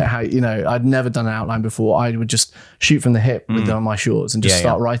of like how, you know, I'd never done an outline before. I would just shoot from the hip with my shorts and just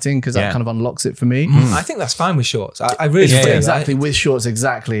start writing, because that kind of unlocks it for me. I think that's fine with shorts. I really do. Exactly, with shorts,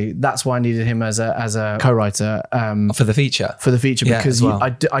 exactly. That's why I needed him as a co-writer for the feature. Because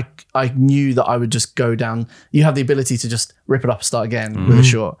I knew that I would just go down. You have the ability to just rip it up and start again with a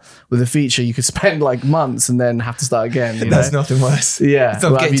short. With a feature, you could spend like months and then have to start again. There's nothing worse. Yeah,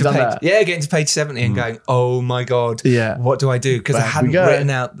 so getting to page 70 and going, oh my God, what do I do? Because I hadn't written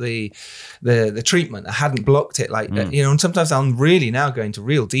out the treatment. I hadn't blocked it, like you know. And sometimes I'm really now going to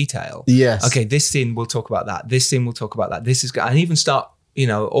real detail. Yes. Okay, this scene we'll talk about that. This scene we'll talk about that. This is good. And even start, you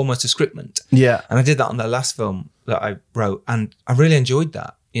know, almost a scriptment. Yeah. And I did that on the last film that I wrote, and I really enjoyed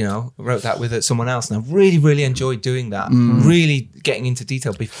that. wrote that with someone else, and I really, really enjoyed doing that. Really getting into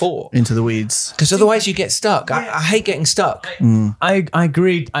detail before, into the weeds, because otherwise you get stuck. I hate getting stuck. I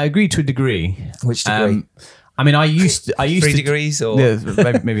agree to a degree. Which degree? I mean, I used 3 degrees, or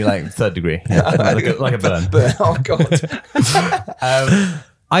maybe like third degree, like a burn. Oh God.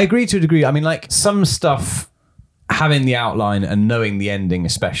 I agree to a degree. I mean, like some stuff, having the outline and knowing the ending,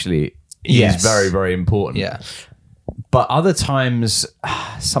 especially, is very, very important. Yeah. But other times,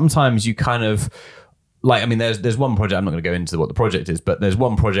 sometimes you kind of like. I mean, there's one project. I'm not going to go into what the project is, but there's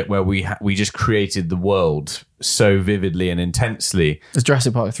one project where we just created the world so vividly and intensely. It's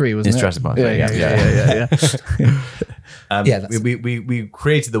Jurassic Park 3, wasn't it? It's Jurassic Park 3. Yeah. We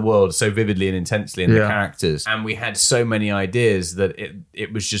created the world so vividly and intensely, and the characters, and we had so many ideas that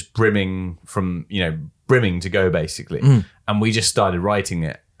it was just brimming to go, basically. And we just started writing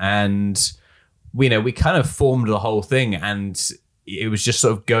it, and we kind of formed the whole thing, and it was just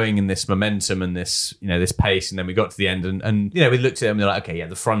sort of going in this momentum and this pace. And then we got to the end, and we looked at them and they're like, okay, yeah,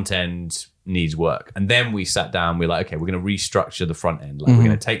 the front end needs work. And then we sat down, we're like, okay, we're going to restructure the front end. Like we're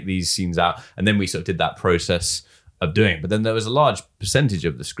going to take these scenes out. And then we sort of did that process of doing it. But then there was a large percentage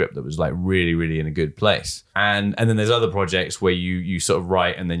of the script that was like really, really in a good place. And then there's other projects where you sort of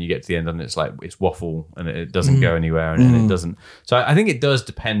write, and then you get to the end and it's like, it's waffle and it doesn't go anywhere, and it doesn't. So I think it does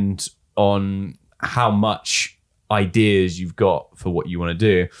depend on how much ideas you've got for what you want to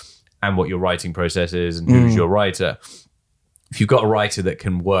do and what your writing process is and who's your writer. If you've got a writer that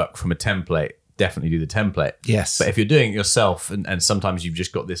can work from a template, definitely do the template. Yes. But if you're doing it yourself, and sometimes you've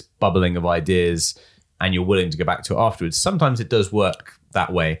just got this bubbling of ideas and you're willing to go back to it afterwards, sometimes it does work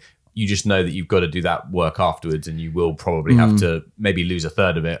that way. You just know that you've got to do that work afterwards, and you will probably have to maybe lose a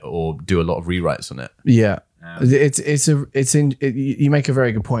third of it or do a lot of rewrites on it. Yeah. You make a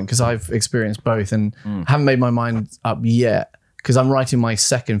very good point, because I've experienced both and haven't made my mind up yet, because I'm writing my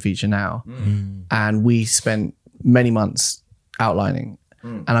second feature now, and we spent many months outlining,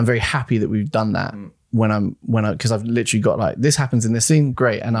 and I'm very happy that we've done that. Because I've literally got like, this happens in this scene,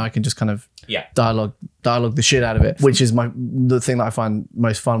 great, and I can just kind of dialogue the shit out of it, which is the thing that I find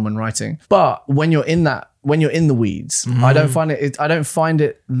most fun when writing. But when you're in the weeds, I don't find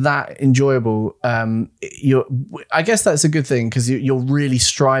it that enjoyable. I guess that's a good thing, because you're really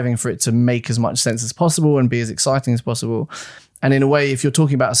striving for it to make as much sense as possible and be as exciting as possible. And in a way, if you're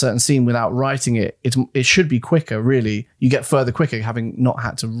talking about a certain scene without writing it, it should be quicker, really. You get further quicker having not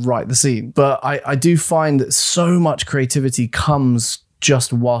had to write the scene. But I do find that so much creativity comes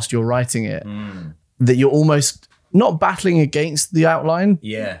just whilst you're writing it, that you're almost not battling against the outline.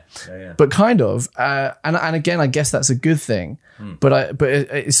 Yeah. But kind of. And again, I guess that's a good thing. But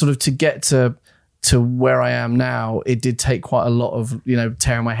it's sort of, to get to where I am now, it did take quite a lot of,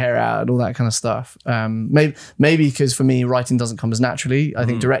 tearing my hair out and all that kind of stuff. Maybe because for me, writing doesn't come as naturally. I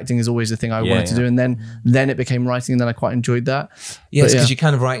think directing is always the thing I wanted to do. And then it became writing, and then I quite enjoyed that. Yes, because you're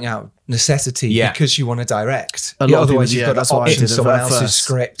kind of writing out necessity because you want to direct. Otherwise, you've got to option someone else's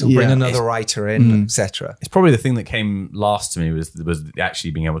script or bring another writer in, etc. It's probably the thing that came last to me was actually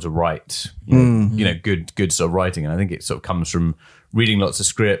being able to write, good sort of writing. And I think it sort of comes from reading lots of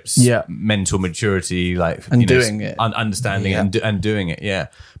scripts, mental maturity, doing it, understanding and doing it. Yeah.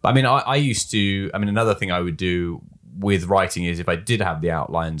 But I mean, I used to, another thing I would do with writing is, if I did have the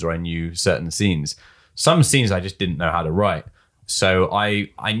outlines or I knew certain scenes, some scenes I just didn't know how to write. So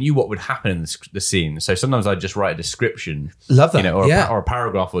I knew what would happen in the scene. So sometimes I'd just write a description, love that, or a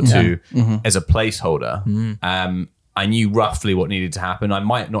paragraph or two as a placeholder. I knew roughly what needed to happen. I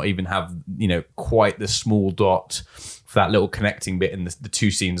might not even have, quite the small dot for that little connecting bit in the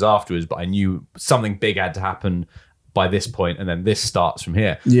two scenes afterwards, but I knew something big had to happen by this point, and then this starts from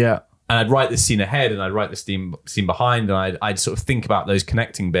here. Yeah. And I'd write the scene ahead, and I'd write the scene behind, and I'd sort of think about those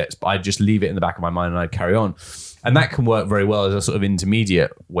connecting bits, but I'd just leave it in the back of my mind and I'd carry on. And that can work very well as a sort of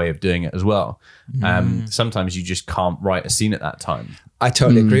intermediate way of doing it as well. Sometimes you just can't write a scene at that time. I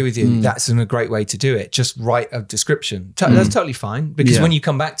totally agree with you. That's a great way to do it. Just write a description. That's totally fine, because when you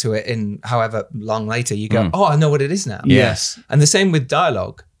come back to it in however long later, you go, oh, I know what it is now. Yes. And the same with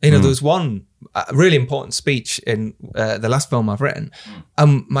dialogue. There was one really important speech in the last film I've written.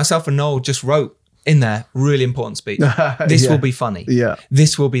 Myself and Noel just wrote in there, really important speech. This will be funny. Yeah.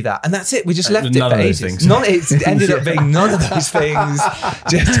 This will be that. And that's it. We just left it for ages. Things. It ended up being none of those things.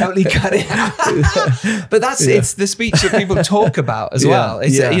 Just totally cut it out. But it's the speech that people talk about as well.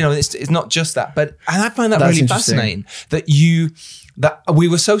 It's it's not just that. And I find that really fascinating that we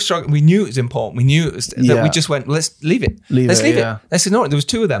were so strong. We knew it was important. We knew it was that we just went, let's leave it. Let's leave it. Let's ignore it. There was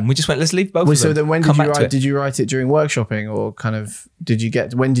two of them. We just went, let's leave both of them. So then when did you write? Did you write it during workshopping, or kind of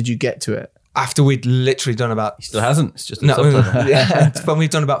when did you get to it? after we'd literally done about... He still hasn't. It's just a No, subtitle. yeah, when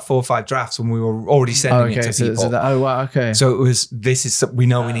we'd done about 4 or 5 drafts when we were already sending it to people. Wow, okay. So it was, we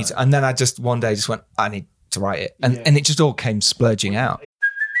know we need to... And then I just one day just went, I need to write it. And it just all came splurging out.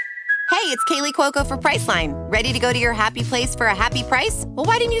 Hey, it's Kaylee Cuoco for Priceline. Ready to go to your happy place for a happy price? Well,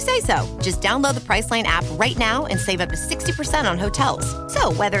 why didn't you say so? Just download the Priceline app right now and save up to 60% on hotels.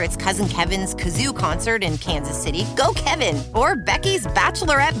 So whether it's Cousin Kevin's Kazoo Concert in Kansas City, go Kevin, or Becky's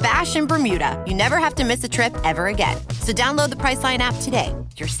Bachelorette Bash in Bermuda, you never have to miss a trip ever again. So download the Priceline app today.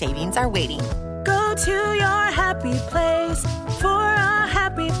 Your savings are waiting. Go to your happy place for a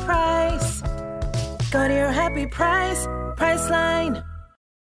happy price. Go to your happy price, Priceline.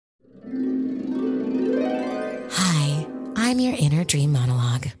 Hi, I'm your inner dream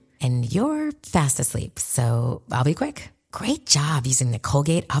monologue, and you're fast asleep, so I'll be quick. Great job using the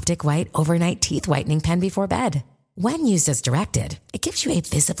Colgate Optic White Overnight Teeth Whitening Pen before bed. When used as directed, it gives you a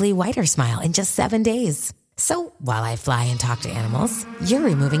visibly whiter smile in just 7 days. So while I fly and talk to animals, you're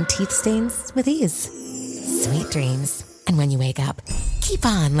removing teeth stains with ease. Sweet dreams. And when you wake up, keep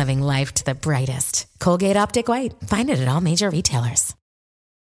on living life to the brightest. Colgate Optic White. Find it at all major retailers.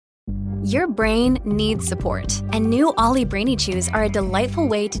 Your brain needs support, and new Ollie Brainy Chews are a delightful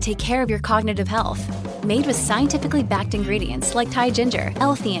way to take care of your cognitive health. Made with scientifically backed ingredients like Thai ginger,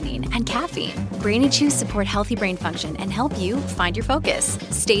 L-theanine, and caffeine, Brainy Chews support healthy brain function and help you find your focus,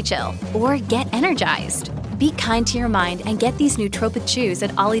 stay chill, or get energized. Be kind to your mind and get these nootropic chews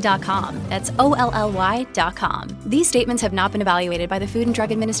at ollie.com. That's OLLY.com. These statements have not been evaluated by the Food and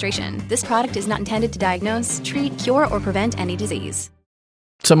Drug Administration. This product is not intended to diagnose, treat, cure, or prevent any disease.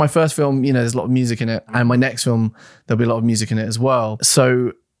 So my first film, there's a lot of music in it, and my next film, there'll be a lot of music in it as well.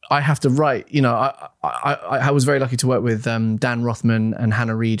 So I have to write, I was very lucky to work with Dan Rothman and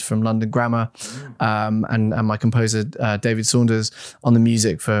Hannah Reid from London Grammar, and my composer, David Saunders, on the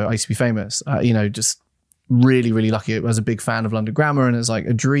music for I Used to Be Famous. Just really, really lucky. I was a big fan of London Grammar, and it was like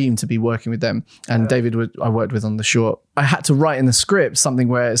a dream to be working with them. And David, I worked with on the short. I had to write in the script something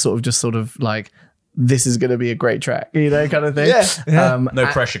where it's sort of like, this is going to be a great track, kind of thing. Yeah. No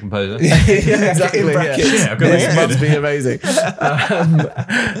pressure, composer. Yeah, exactly. Yeah, this must be amazing.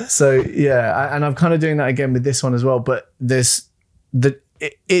 And I'm kind of doing that again with this one as well. But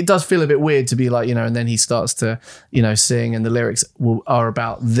it does feel a bit weird to be like, and then he starts to, sing, and the lyrics are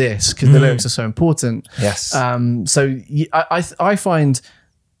about this because the lyrics are so important. Yes. I find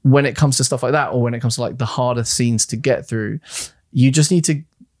when it comes to stuff like that, or when it comes to like the harder scenes to get through, you just need to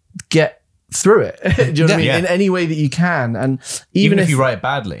get through it. Do you know what I mean? In any way that you can. And even if you write it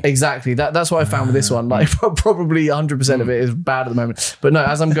badly. Exactly. That's what I found with this one. Like probably 100% of it is bad at the moment. But no,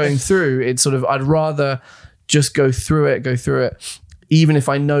 as I'm going through, it's sort of, I'd rather just go through it, even if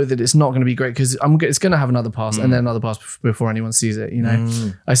I know that it's not going to be great, because it's going to have another pass and then another pass before anyone sees it.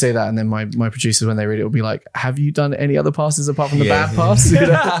 I say that, and then my producers, when they read it, will be like, "Have you done any other passes apart from the bad pass?"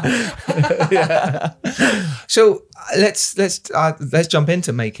 So let's jump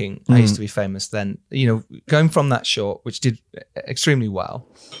into making I Used to Be Famous. Then going from that short, which did extremely well,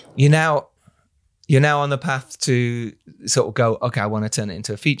 you're now on the path to sort of go, okay, I want to turn it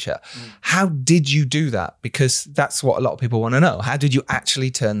into a feature. How did you do that? Because that's what a lot of people want to know. How did you actually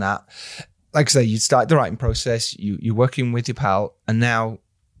turn that? Like I say, you started the writing process, you're working with your pal, and now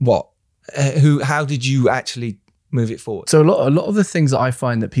what? How did you actually move it forward? So a lot of the things that I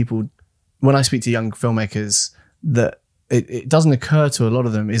find that people, when I speak to young filmmakers, that it doesn't occur to a lot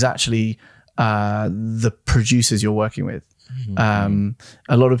of them is actually the producers you're working with. A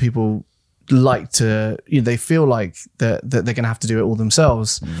lot of people like to, they feel like that they're going to have to do it all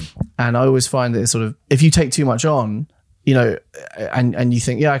themselves. And I always find that it's sort of, if you take too much on, and you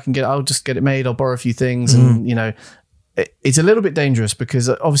think, I'll just get it made, I'll borrow a few things. And, it's a little bit dangerous because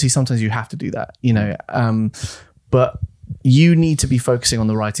obviously sometimes you have to do that, but you need to be focusing on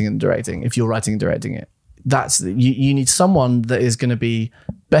the writing and directing. If you're writing and directing it, you need someone that is going to be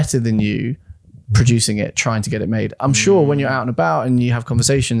better than you producing it, trying to get it made. I'm sure when you're out and about and you have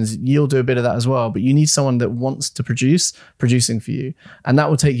conversations, you'll do a bit of that as well, but you need someone that wants to producing for you. And that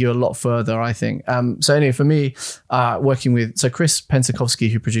will take you a lot further, I think. So anyway, for me, working with, Chris Pensakowski,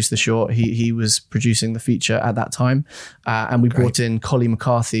 who produced the short, he was producing the feature at that time. And we brought in Collie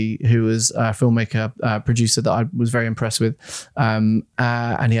McCarthy, who was a filmmaker, producer that I was very impressed with. And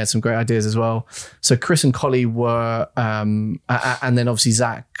he had some great ideas as well. So Chris and Collie were, and then obviously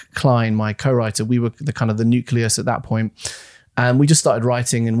Zach Klein, my co-writer, we were the nucleus at that point. And we just started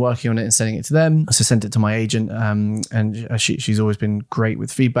writing and working on it and sending it to them. So I sent it to my agent, and she's always been great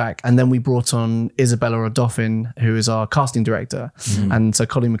with feedback. And then we brought on Isabella Odoffin, who is our casting director. And so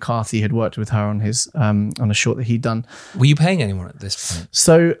Colin McCarthy had worked with her on his on a short that he'd done. Were you paying anyone at this point?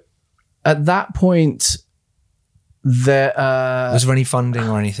 So At that point, was there any funding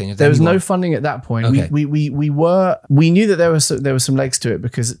or anything? There was no funding at that point. Okay. We knew that there was some legs to it,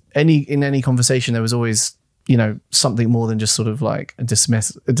 because in any conversation there was always, you know, something more than just sort of like a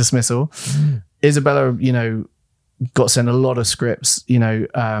dismissal. Isabella, you know, got sent a lot of scripts, you know,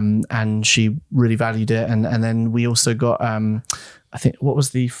 and she really valued it. And then we also got, I think, what was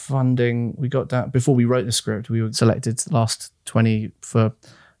the funding we got that before we wrote the script? We were selected the last 20 for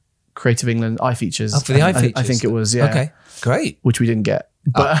Creative England iFeatures. Oh, for the iFeatures? I think it was, yeah. Okay, great. Which we didn't get.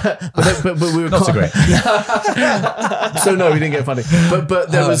 But we were Not so great. So no, we didn't get funding.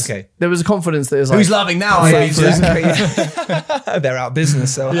 But there was a confidence that it was like, who's laughing now? They're out of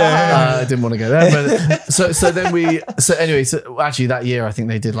business. So I didn't want to go there. But so actually that year I think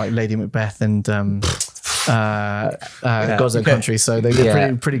they did like Lady Macbeth and God's Own Country. So they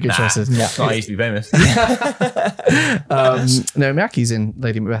did pretty good choices. Yeah. I used to be famous. No, Miyake's in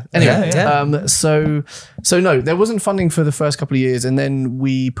Lady Macbeth. Anyway, so no, there wasn't funding for the first couple of years, and then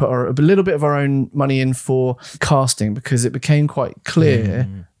we put a little bit of our own money in for casting, because it became quite clear.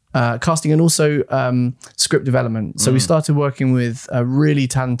 Casting and also script development. So we started working with a really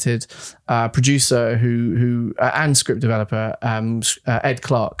talented producer who and script developer, Ed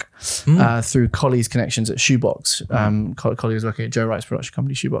Clark, through Collie's connections at Shoebox. Collie was working at Joe Wright's production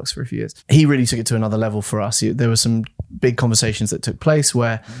company, Shoebox, for a few years. He really took it to another level for us. There were some big conversations that took place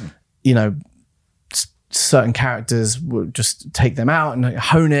where, you know, certain characters would just take them out and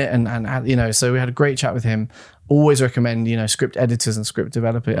hone it, and you know, so we had a great chat with him. Always recommend, you know, script editors and script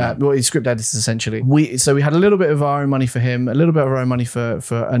developers, script editors essentially. We had a little bit of our own money for him, a little bit of our own money for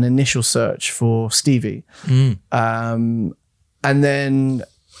an initial search for Stevie. And then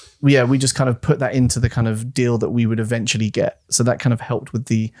we just kind of put that into the kind of deal that we would eventually get. So that kind of helped with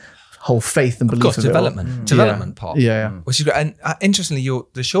the whole faith and belief of development part. Yeah. Which is great. And interestingly,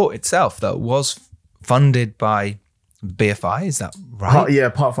 the short itself though was funded by BFI, is that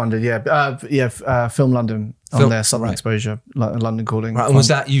right? Part funded, Film London on their Southern Exposure, London Calling. Right, and was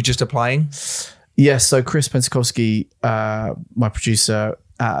that you just applying? Yes, so Chris Pensacola, my producer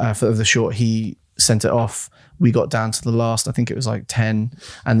of the short, he sent it off. We got down to the last, I think it was like 10,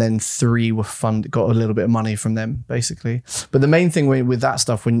 and then 3 were got a little bit of money from them, basically. But the main thing with that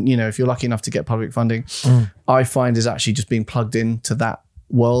stuff, when, you know, if you're lucky enough to get public funding, I find is actually just being plugged into that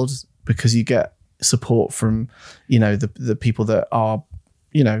world, because you get support from, you know, the people that are,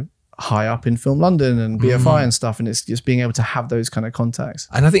 you know, high up in Film London and BFI and stuff, and it's just being able to have those kind of contacts.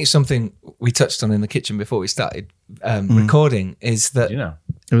 And I think something we touched on in the kitchen before we started recording is that, you know,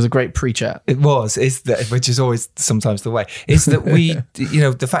 it was a great pre-chat. Is that, which is always sometimes the way, is that we, you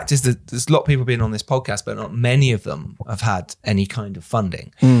know, the fact is that there's a lot of people being on this podcast, but not many of them have had any kind of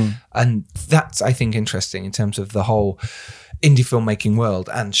funding. And that's, I think, interesting in terms of the whole indie filmmaking world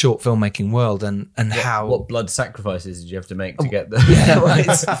and short filmmaking world, and how what blood sacrifices did you have to make to get there?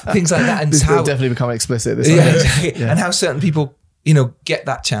 Things like that, and this how will definitely become explicit. And how certain people, you know, get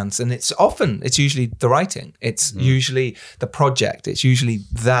that chance, and it's usually the writing, it's usually the project, it's usually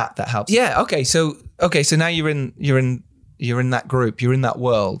that helps. So now you're in that group, you're in that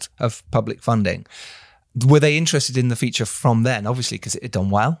world of public funding. Were they interested in the feature from then? Obviously, because it had done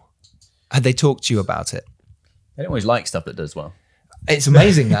well. Had they talked to you about it? They don't always like stuff that does well. It's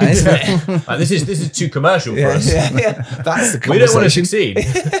amazing, that, isn't it? This is too commercial for us. Yeah. That's the conversation. We don't want to succeed.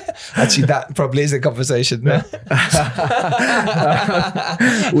 Actually, that probably is a conversation. We're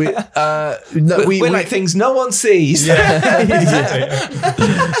like things no one sees. So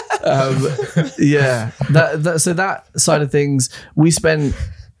that side of things, we spend.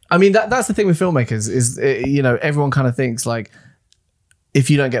 I mean, that's the thing with filmmakers is, you know, everyone kind of thinks like, if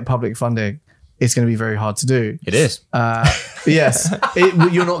you don't get public funding, it's going to be very hard to do. It is. Yes.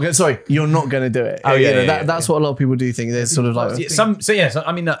 You're not going to do it. That's what a lot of people do think. There's sort of like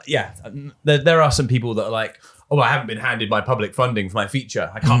there are some people that are like, oh, I haven't been handed my public funding for my feature.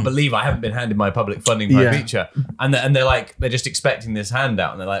 I can't believe I haven't been handed my public funding for my feature. And they're like, they're just expecting this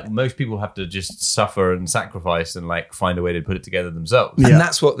handout. And they're like, most people have to just suffer and sacrifice and like find a way to put it together themselves. And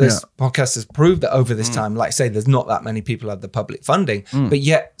that's what this podcast has proved, that over this time, like I say, there's not that many people have the public funding, but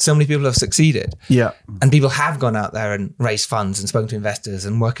yet so many people have succeeded. Yeah. And people have gone out there and raised funds and spoken to investors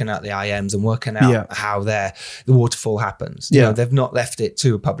and working out the IMs and working out how the waterfall happens. You know, they've not left it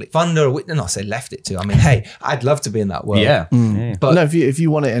to a public funder, or not say left it to. I mean, hey, I'd love to be in that world. But no, if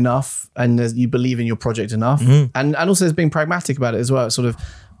you want it enough and you believe in your project enough, and also there's being pragmatic about it as well. It's sort of,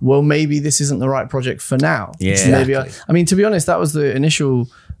 well, maybe this isn't the right project for now. Maybe I mean, to be honest, that was the initial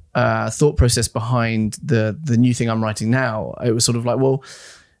thought process behind the new thing I'm writing now. It was sort of like, well,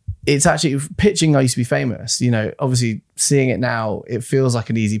 it's actually pitching I Used to Be Famous, obviously seeing it now, it feels like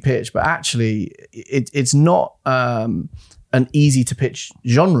an easy pitch, but actually it's not an easy to pitch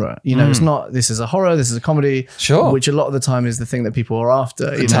genre. It's not, this is a horror, this is a comedy, sure, which a lot of the time is the thing that people are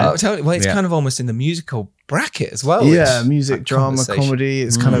after. Totally. Well, it's kind of almost in the musical bracket as well. Yeah, music, drama, comedy.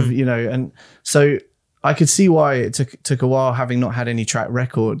 It's kind of, and so I could see why it took a while, having not had any track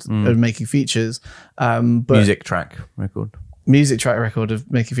record of making features. But music track record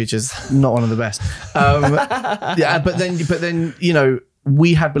of making features, not one of the best. But then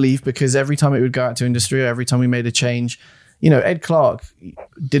we had belief, because every time it would go out to industry, every time we made a change, Ed Clark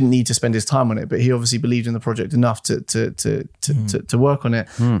didn't need to spend his time on it, but he obviously believed in the project enough to work on it.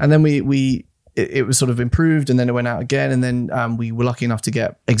 And then it was sort of improved, and then it went out again, and then we were lucky enough to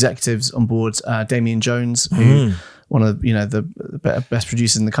get executives on board, Damien Jones, who one of the best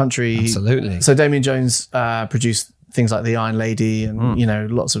producers in the country. Absolutely. So Damien Jones produced things like The Iron Lady and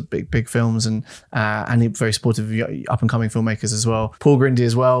lots of big films, and very supportive of up and coming filmmakers as well. Paul Grindy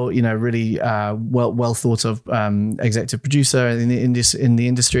as well, really well thought of executive producer in the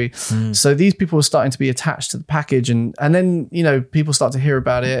industry. So these people are starting to be attached to the package, and then people start to hear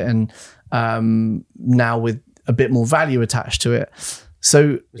about it, and now with a bit more value attached to it.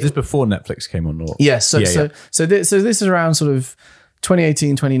 So was this before Netflix came on? Or? Yes. So this is around sort of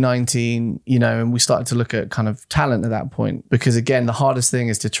 2018, 2019, and we started to look at kind of talent at that point, because again, the hardest thing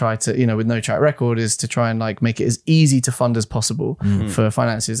is to try to, with no track record, is to try and like make it as easy to fund as possible for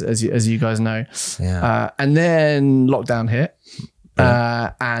finances, as you guys know. Yeah. And then lockdown hit.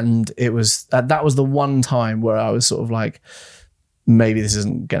 And it was, that was the one time where I was sort of like, maybe this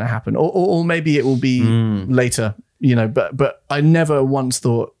isn't going to happen, or maybe it will be later. But I never once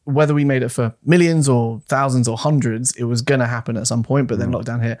thought, whether we made it for millions or thousands or hundreds, it was going to happen at some point. But then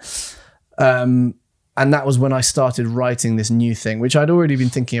lockdown hit. And that was when I started writing this new thing, which I'd already been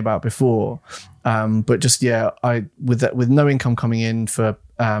thinking about before. But just, with no income coming in for,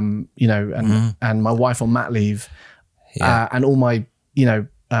 and my wife on mat leave, and all my,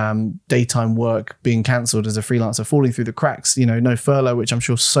 daytime work being cancelled as a freelancer, falling through the cracks, no furlough, which I'm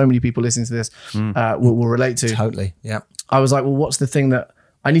sure so many people listening to this will relate to. Totally. Yeah. I was like, well, what's the thing that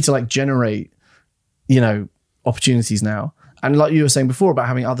I need to like generate, opportunities now? And like you were saying before about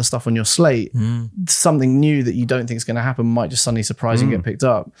having other stuff on your slate, something new that you don't think is going to happen might just suddenly surprise you and get picked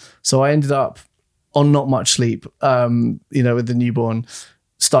up. So I ended up on not much sleep, with the newborn,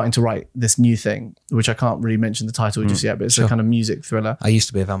 starting to write this new thing, which I can't really mention the title just yet, but it's a kind of music thriller. I Used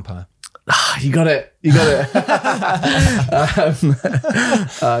to Be a Vampire. You got it.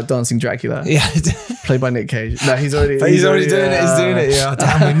 Dancing Dracula. Yeah. Played by Nick Cage. No, he's already doing it. He's doing it. Yeah.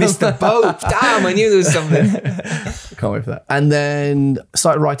 Damn, we missed the boat. Damn, I knew there was something. Can't wait for that. And then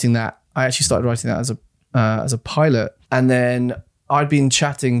started writing that. I actually started writing that as a pilot. And then I'd been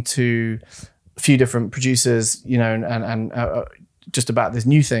chatting to a few different producers, and just about this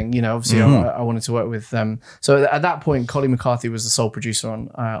new thing, obviously I wanted to work with them. So at that point, Colin McCarthy was the sole producer on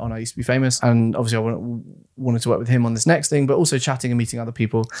I Used to Be Famous. And obviously I wanted to work with him on this next thing, but also chatting and meeting other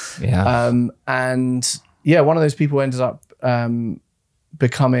people. Yeah. One of those people ended up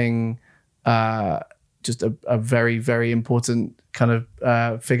becoming just a very, very important kind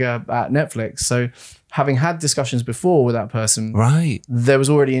of figure at Netflix. So having had discussions before with that person, right, there was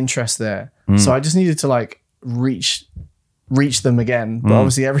already interest there. So I just needed to like reach them again, but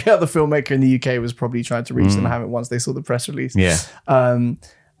obviously every other filmmaker in the UK was probably trying to reach them. I haven't, once they saw the press release. And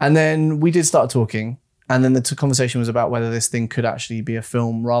then we did start talking, and then the conversation was about whether this thing could actually be a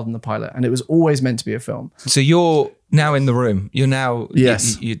film rather than the pilot, and it was always meant to be a film. So you're now in the room. You're now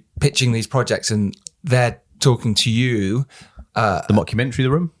yes, you're pitching these projects, and they're talking to you. The mockumentary,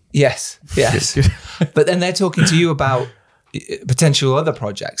 The Room. Yes. But then they're talking to you about potential other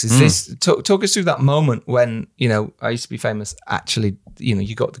projects. Is this talk us through that moment when I Used to Be Famous actually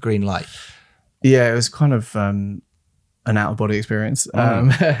you got the green light? Yeah, it was kind of an out of body experience.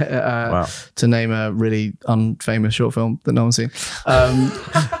 Wow. To name a really unfamous short film that no one's seen.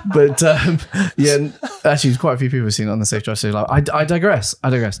 Actually quite a few people have seen it on the Safe Drive. So like, I digress.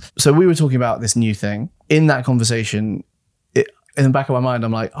 So we were talking about this new thing. In that conversation, in the back of my mind,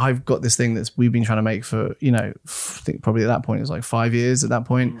 I'm like, I've got this thing we've been trying to make for, I think probably at that point, it was like 5 years at that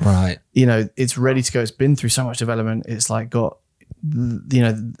point. Right. It's ready to go. It's been through so much development. It's like got,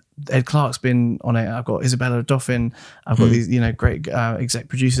 Ed Clark's been on it. I've got Isabella Dauphin. I've got these, great exec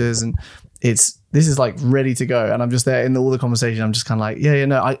producers, and this is like ready to go. And I'm just there in all the conversation. I'm just kind of like,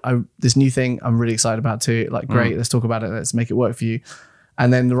 I this new thing I'm really excited about too. Like, great, let's talk about it. Let's make it work for you.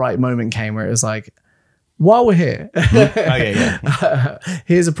 And then the right moment came where it was like, while we're here, Okay,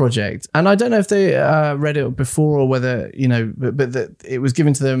 here's a project. And I don't know if they read it before or whether, but that it was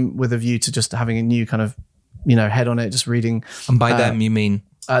given to them with a view to just having a new kind of, head on it, just reading. And by them, you mean?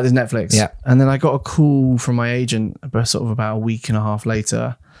 There's Netflix. Yeah. And then I got a call from my agent sort of about a week and a half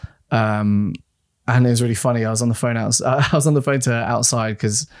later. And it was really funny. I was on the phone to her outside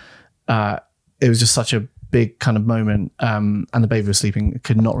because it was just such a big kind of moment. And the baby was sleeping.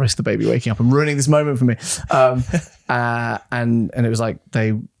 Could not risk the baby waking up and ruining this moment for me. And it was like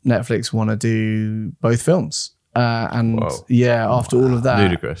Netflix want to do both films. After all of that,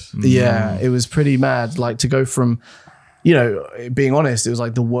 ludicrous. Yeah, it was pretty mad. Like to go from, being honest, it was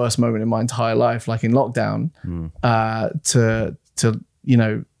like the worst moment in my entire life, like in lockdown, to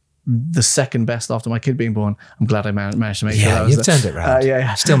the second best after my kid being born. I'm glad I managed to make sure that was you've turned it around.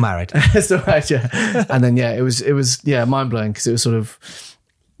 Yeah. Still married. Still married, yeah. And then, it was mind blowing because it was sort of,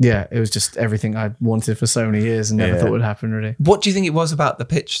 it was just everything I wanted for so many years and never thought would happen really. What do you think it was about the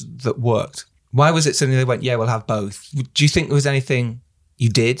pitch that worked? Why was it suddenly they went, we'll have both? Do you think there was anything you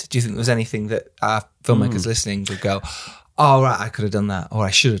did? Do you think there was anything that our filmmakers listening would go, oh, right, I could have done that, or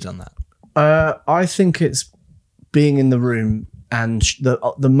I should have done that? I think it's being in the room, and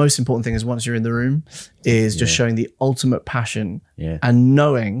the most important thing is once you're in the room is just showing the ultimate passion and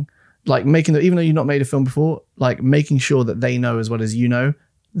knowing, like even though you've not made a film before, like making sure that they know as well as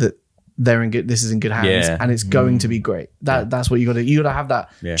that they're in good. This is in good hands, and it's going to be great. That's what you got to. You got to have that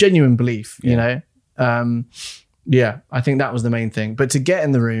genuine belief. I think that was the main thing. But to get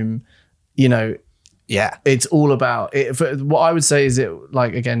in the room, it's all about it. What I would say is it,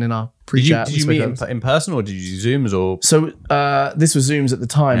 like again in our pre-chat. Did you meet in person or did you do Zooms or? So this was Zooms at the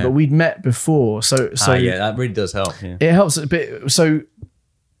time, but we'd met before. So that really does help. Yeah. It helps a bit. So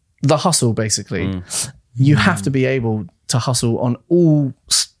the hustle, basically, you have to be able to hustle on all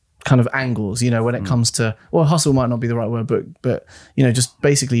kind of angles, when it comes to, hustle might not be the right word, but just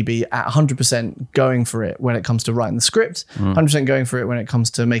basically be at 100% going for it when it comes to writing the script, 100% going for it when it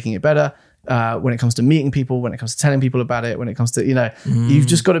comes to making it better, when it comes to meeting people, when it comes to telling people about it, when it comes to, you've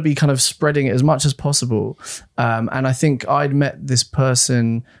just got to be kind of spreading it as much as possible. And I think I'd met this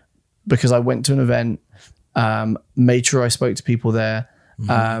person because I went to an event, made sure I spoke to people there.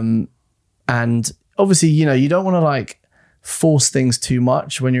 And obviously, you don't want to like force things too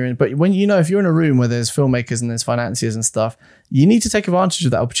much when you're in, but when if you're in a room where there's filmmakers and there's financiers and stuff, you need to take advantage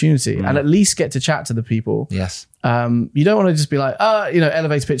of that opportunity and at least get to chat to the people. Yes. You don't want to just be like,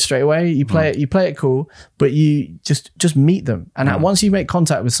 elevator pitch straight away. You play it cool, but you just meet them. And once you make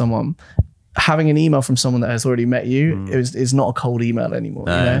contact with someone, having an email from someone that has already met you is not a cold email anymore.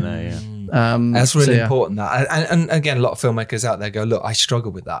 That's really important. That and again, a lot of filmmakers out there go, look, I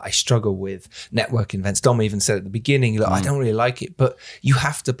struggle with that. I struggle with networking events. Dom even said at the beginning, look, I don't really like it, but you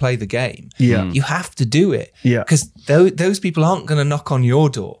have to play the game. Yeah, you have to do it. Yeah, because those people aren't going to knock on your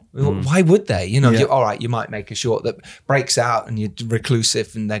door. Why would they? All right, you might make a short that breaks out and you're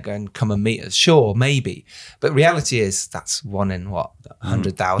reclusive and they're going, come and meet us. Sure, maybe. But reality is that's one in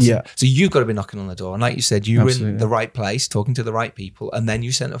 100,000. Yeah. So you've got to be knocking on the door. And like you said, you were in the right place, talking to the right people, and then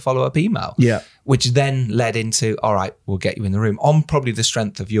you sent a follow-up email. Yeah. Which then led into, all right, we'll get you in the room on probably the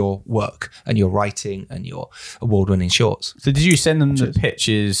strength of your work and your writing and your award-winning shorts. So did you send them the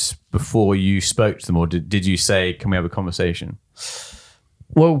pitches before you spoke to them, or did you say, can we have a conversation?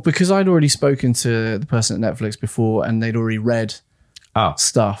 Well, because I'd already spoken to the person at Netflix before and they'd already read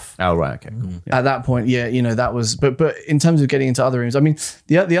stuff. Oh, right. Okay. Cool. Yeah. At that point, that was, but in terms of getting into other rooms, I mean,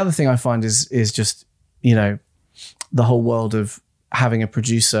 the other thing I find is just, the whole world of having a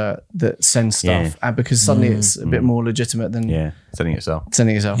producer that sends stuff and because suddenly it's a bit more legitimate than sending it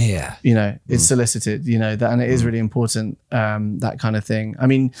yourself. Yeah. It's solicited, that, and it is really important, that kind of thing. I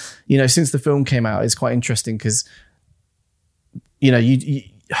mean, since the film came out, it's quite interesting because, you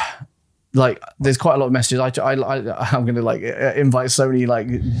like there's quite a lot of messages. I'm going to like invite so many like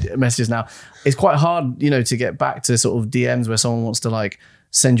messages now. It's quite hard, to get back to sort of DMs where someone wants to like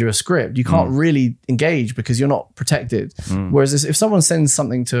send you a script. You can't really engage because you're not protected. Whereas if someone sends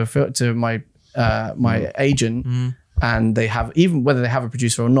something to my my agent and they have, even whether they have a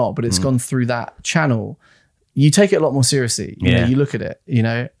producer or not, but it's gone through that channel, you take it a lot more seriously. You look at it.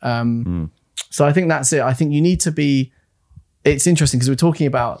 So I think that's it. I think you need to be. It's interesting because we're talking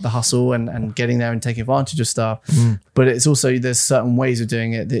about the hustle and getting there and taking advantage of stuff, but it's also there's certain ways of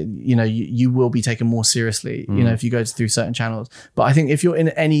doing it that you will be taken more seriously. If you go through certain channels. But I think if you're in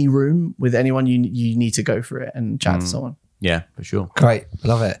any room with anyone, you need to go for it and chat to someone. Yeah, for sure. Great,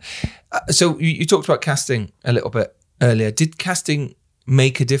 love it. So you talked about casting a little bit earlier. Did casting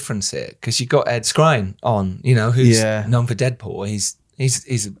make a difference here? Because you got Ed Skrein on, who's known for Deadpool. He's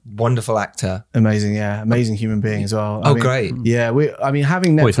He's a wonderful actor. Amazing, yeah. Amazing human being as well. I mean, great. Yeah,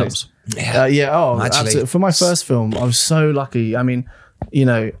 having Netflix. Absolutely. For my first film, I was so lucky. I mean,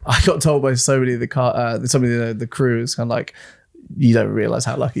 I got told by so many of the crew, it's kind of like, you don't realize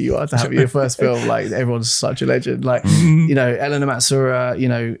how lucky you are to have your first film. Like, everyone's such a legend. Like, Eleanor Matsura,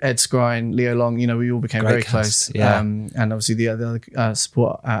 Ed Skrein, Leo Long, we all became very close. Yeah. And obviously the other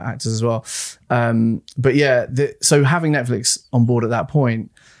support actors as well. But yeah, so having Netflix on board at that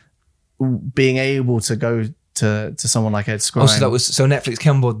point, being able to go to someone like Ed Skrein. So Netflix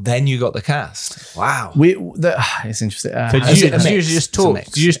came on board, then you got the cast. Wow. It's interesting. So did you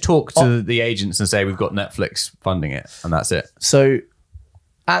just talk to the agents and say, we've got Netflix funding it, and that's it? So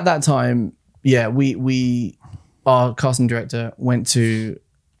at that time, our casting director went to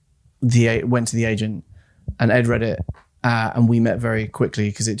the agent, and Ed read it, and we met very quickly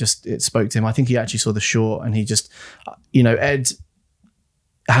because it spoke to him. I think he actually saw the short, and he just, Ed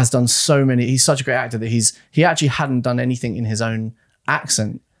has done so many. He's such a great actor that he actually hadn't done anything in his own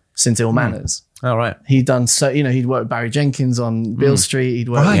accent since Ill Manners. Oh, right. He'd done he'd worked with Barry Jenkins on Beale Street. He'd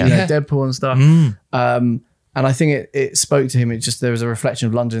worked with Deadpool and stuff. And I think it spoke to him. There was a reflection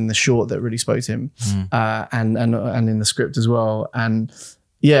of London in the short that really spoke to him, and in the script as well. And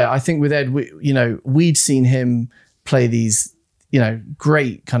yeah, I think with Ed, we'd seen him play these,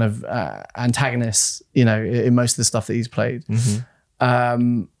 great kind of antagonists, in most of the stuff that he's played.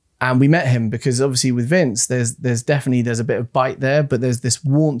 And we met him because obviously with Vince, there's a bit of bite there, but there's this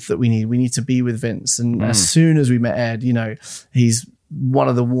warmth that we need. We need to be with Vince. And as soon as we met Ed, he's one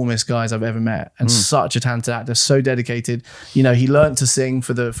of the warmest guys I've ever met, and such a talented actor, so dedicated. He learned to sing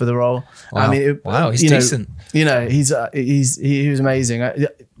for the role. Wow. I mean, he's decent. He was amazing.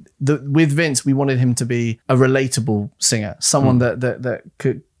 With Vince, we wanted him to be a relatable singer, someone that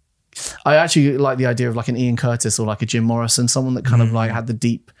could. I actually like the idea of like an Ian Curtis or like a Jim Morrison, someone that kind of like had the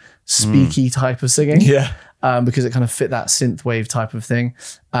deep, speaky type of singing. Yeah. Because it kind of fit that synth wave type of thing.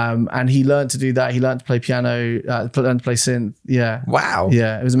 And he learned to do that. He learned to play piano, learned to play synth. Yeah. Wow.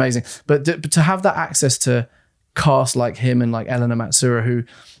 Yeah, it was amazing. But to have that access to cast like him and like Eleanor Matsura, who,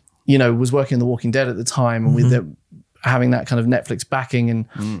 was working on The Walking Dead at the time, and with having that kind of Netflix backing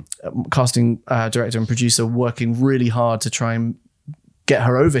and casting director and producer working really hard to try and get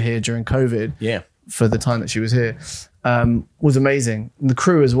her over here during COVID for the time that she was here, was amazing. And the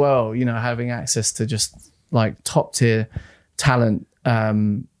crew as well, having access to just like top tier talent.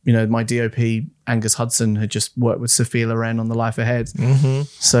 My DOP, Angus Hudson, had just worked with Sophia Loren on The Life Ahead.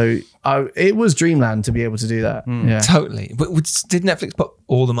 So it was dreamland to be able to do that. Yeah, totally. But did Netflix put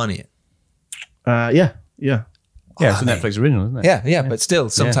all the money in? Yeah. Yeah, it's a Netflix original, isn't it? Yeah. But still,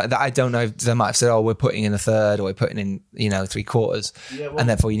 sometimes I don't know if they might have said, "Oh, we're putting in a third, or we're putting in, 3/4, and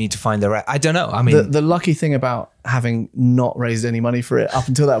therefore you need to find the rest." I don't know. I mean, the lucky thing about having not raised any money for it up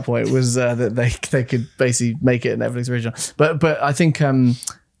until that point was that they could basically make it a Netflix original. But I think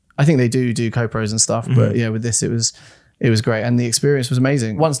they do co-pros and stuff. But yeah, with this it was great, and the experience was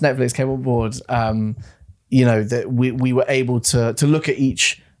amazing. Once Netflix came on board, that we were able to look at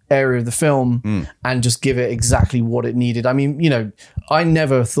each area of the film and just give it exactly what it needed. I mean, I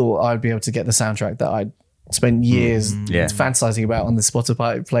never thought I'd be able to get the soundtrack that I'd spent years fantasizing about on the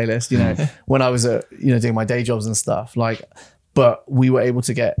Spotify playlist, when I was doing my day jobs and stuff, but we were able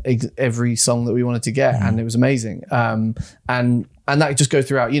to get every song that we wanted to get, and it was amazing. And that just goes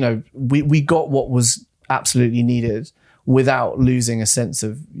throughout, we got what was absolutely needed without losing a sense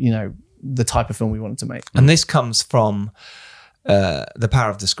of, the type of film we wanted to make. And this comes from the power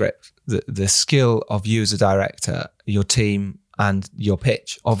of the script, the skill of you as a director, your team, and your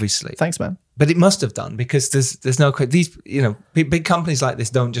pitch, obviously. Thanks, man. But it must have done, because there's no, these, big companies like this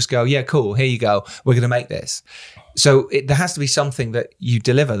don't just go, yeah, cool, here you go, we're going to make this. So there has to be something that you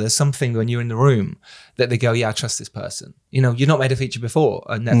deliver. There's something when you're in the room that they go, yeah, I trust this person. You've not made a feature before,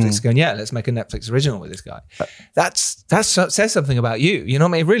 and Netflix is going, yeah, let's make a Netflix original with this guy. That says something about you.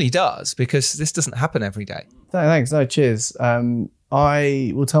 It really does, because this doesn't happen every day. Thanks. No, cheers.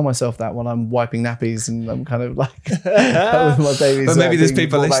 I will tell myself that when I'm wiping nappies and I'm kind of like with my babies. But maybe there's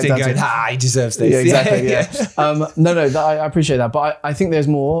people listening going, he deserves this. Yeah, exactly. Yeah. No, I appreciate that. But I think there's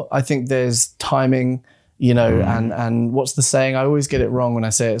more. I think there's timing, and what's the saying? I always get it wrong when I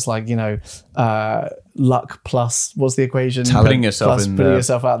say it. It's like, luck plus, what's the equation? Putting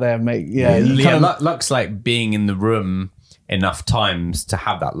yourself out there. Luck's like being in the room enough times to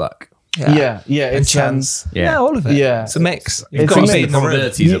have that luck. Yeah. And chance. All of it. Yeah. It's a mix. You've got to see the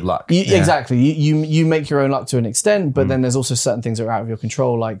probabilities of luck. Exactly. You make your own luck to an extent, but then there's also certain things that are out of your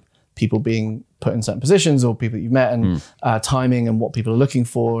control, like people being put in certain positions or people that you've met, and timing and what people are looking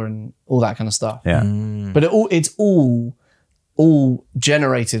for and all that kind of stuff. Yeah. But it's all all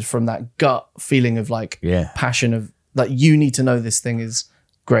generated from that gut feeling of like passion of like, you need to know this thing is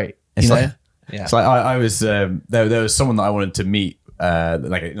great. It's you like, know? It's like I was there was someone that I wanted to meet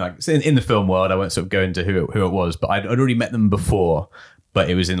like in the film world. I won't sort of go into who it was, but I'd already met them before, but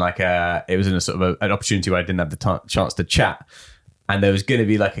it was in a sort of an opportunity where I didn't have the chance to chat, and there was going to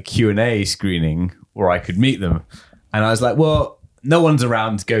be like a Q&A screening where I could meet them, and I was like, well, no one's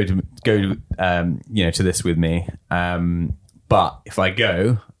around to go to this with me, but if I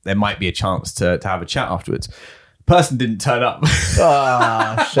go, there might be a chance to have a chat afterwards. Person didn't turn up.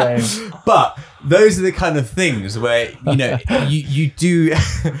 Shame. But those are the kind of things where, you do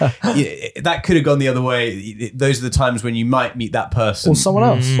that could have gone the other way. Those are the times when you might meet that person or someone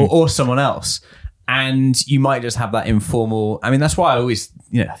else or someone else, and you might just have that informal. I mean, that's why I always,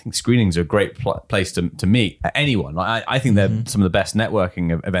 I think screenings are a great place to meet anyone. I think they're some of the best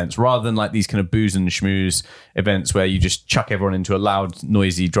networking events, rather than like these kind of booze and schmooze events where you just chuck everyone into a loud,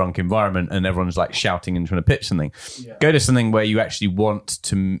 noisy, drunk environment and everyone's like shouting and trying to pitch something. Yeah. Go to something where you actually want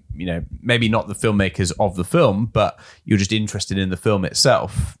to, maybe not the filmmakers of the film, but you're just interested in the film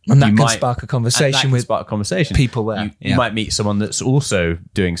itself. And that can spark a conversation with people there. You might meet someone that's also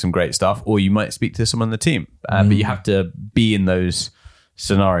doing some great stuff, or you might speak to someone on the team. But you have to be in those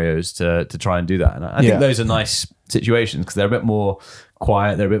scenarios to try and do that. And I think those are nice situations because they're a bit more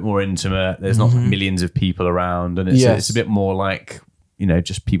quiet, they're a bit more intimate, there's not millions of people around, and it's a bit more like,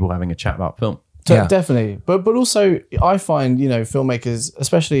 just people having a chat about film. Definitely. But also I find, filmmakers,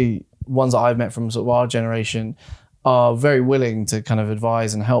 especially ones that I've met from sort of our generation, are very willing to kind of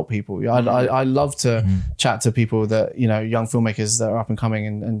advise and help people. I love to chat to people that, young filmmakers that are up and coming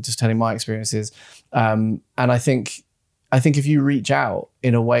and just telling my experiences. And I think if you reach out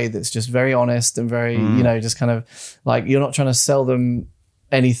in a way that's just very honest and very, just kind of like, you're not trying to sell them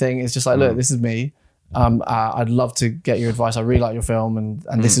anything. It's just like, look, this is me. I'd love to get your advice. I really like your film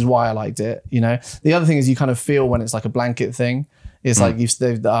and this is why I liked it. The other thing is you kind of feel when it's like a blanket thing. It's like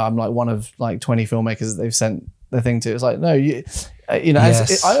I'm like one of like 20 filmmakers that they've sent the thing to. It's like, no, I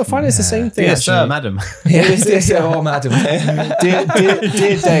find it's the same thing. Yes, sir, madam. Oh, madam. Dear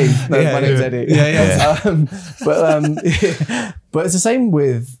Dave. No, my name's Eddie. But it's the same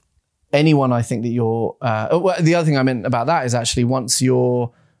with anyone. I think that you're. The other thing I meant about that is actually once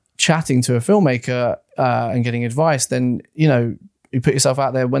you're chatting to a filmmaker and getting advice, then you put yourself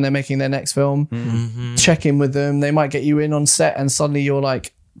out there when they're making their next film. Check in with them. They might get you in on set, and suddenly you're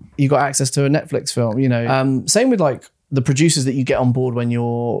like, you got access to a Netflix film. Same with like the producers that you get on board when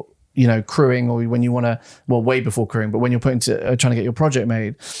you're crewing, or when you want to, way before crewing, but when you're trying to get your project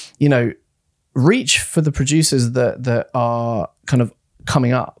made, reach for the producers that are kind of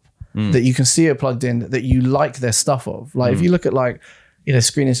coming up, that you can see are plugged in, that you like their stuff of. Like if you look at like,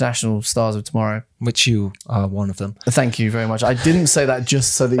 Screen International Stars of Tomorrow, which you are one of them. Thank you very much. I didn't say that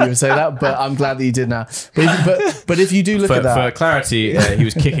just so that you would say that, but I'm glad that you did now. But if you do look at that, for clarity, he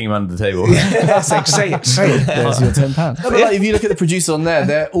was kicking him under the table. Say it. There's your £10. But like, if you look at the producers on there,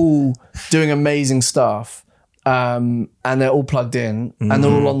 they're all doing amazing stuff, and they're all plugged in, and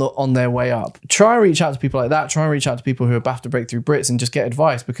they're all on their way up. Try and reach out to people like that. Try and reach out to people who are BAFTA Breakthrough Brits and just get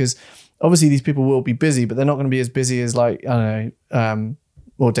advice, because obviously these people will be busy, but they're not going to be as busy as like, I don't know,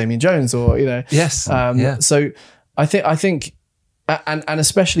 or Damien Jones, or Yes. So I think, and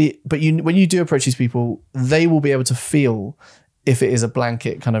especially, but when you do approach these people, they will be able to feel if it is a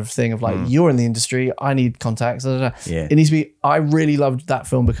blanket kind of thing of like, you're in the industry, I need contacts. Yeah. It needs to be, I really loved that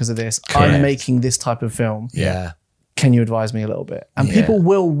film because of this. Correct. I'm making this type of film. Yeah. Can you advise me a little bit? And people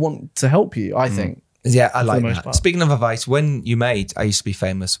will want to help you, I think. Yeah, I like that. Speaking of advice, when you made I Used to Be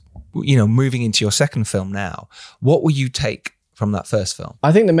Famous, moving into your second film now, what will you take from that first film?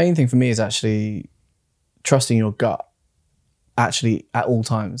 I think the main thing for me is actually trusting your gut, actually at all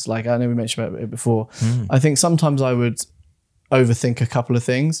times. Like I know we mentioned about it before. I think sometimes I would overthink a couple of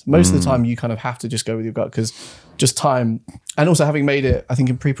things. Most of the time you kind of have to just go with your gut, because just time, and also having made it, I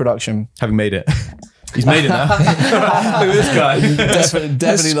think in pre-production. Having made it. He's made it now. Look at this guy.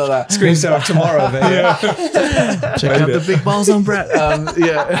 Definitely not that. Screen Star of Tomorrow, baby. Check out the big balls on Brett.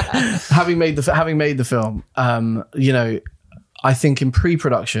 Having made the film, I think in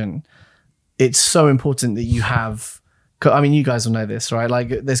pre-production, it's so important that you have. I mean, you guys will know this, right? Like,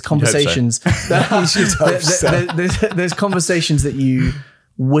 there's conversations. There's conversations that you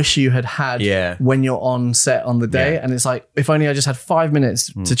wish you had when you're on set on the day, and it's like, if only I just had 5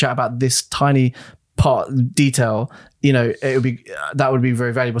 minutes to chat about this tiny detail, that would be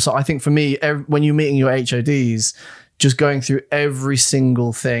very valuable. So I think for me, when you're meeting your HODs, just going through every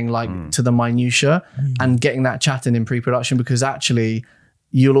single thing, like to the minutia, and getting that chatting in pre-production, because actually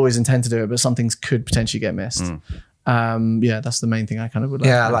you'll always intend to do it, but some things could potentially get missed. That's the main thing I kind of would like.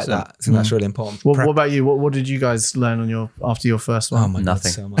 Yeah, I like that. I think that's really important. What about you? What did you guys learn after your first one? Oh my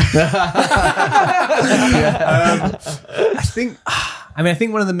Nothing. God, so much. I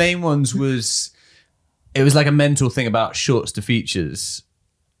think one of the main ones was, it was like a mental thing about shorts to features.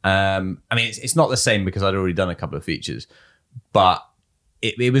 It's not the same because I'd already done a couple of features, but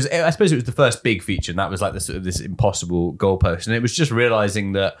it was, I suppose it was the first big feature, and that was like this impossible goalpost. And it was just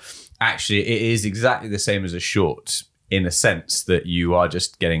realizing that actually it is exactly the same as a short, in a sense that you are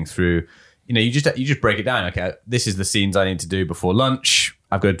just getting through, you just break it down. Okay, this is the scenes I need to do before lunch.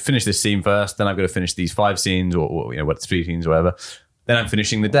 I've got to finish this scene first, then I've got to finish these 5 scenes or 3 scenes or whatever. Then I'm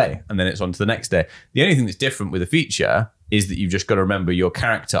finishing the day, and then it's on to the next day. The only thing that's different with a feature is that you've just got to remember your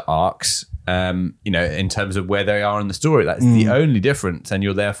character arcs, in terms of where they are in the story. That's the only difference, and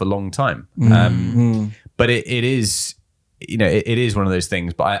you're there for a long time. But it is, it is one of those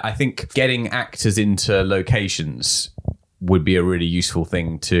things. But I think getting actors into locations would be a really useful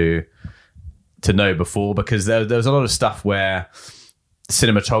thing to know before, because there was a lot of stuff where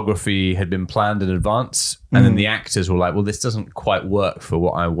cinematography had been planned in advance, and then the actors were like, well, this doesn't quite work for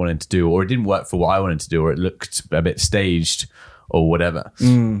what I wanted to do, or it didn't work for what I wanted to do, or it looked a bit staged or whatever.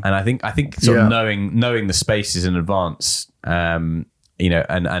 And I think sort of knowing the spaces in advance, and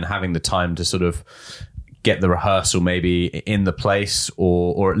having the time to sort of get the rehearsal maybe in the place,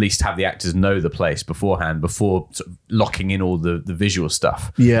 or at least have the actors know the place beforehand, before sort of locking in all the visual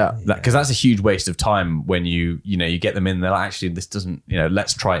stuff. Because that's a huge waste of time when you get them in, they're like, actually this doesn't,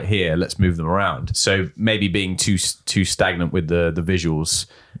 let's try it here, let's move them around. So maybe being too stagnant with the visuals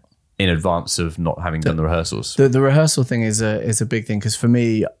in advance of not having done the rehearsals. The rehearsal thing is a big thing, because for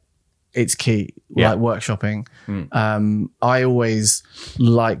me it's key, like workshopping. I always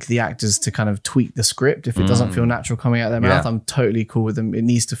like the actors to kind of tweak the script. If it doesn't feel natural coming out of their mouth, I'm totally cool with them. It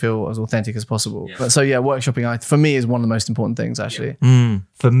needs to feel as authentic as possible. But workshopping for me is one of the most important things, actually.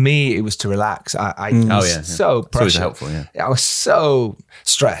 For me, it was to relax. I was so pressured. Helpful, I was so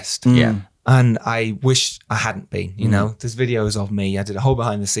stressed. And I wish I hadn't been, there's videos of me. I did a whole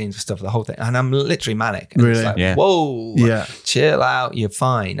behind the scenes stuff, the whole thing. And I'm literally manic. And it's like, whoa, chill out, you're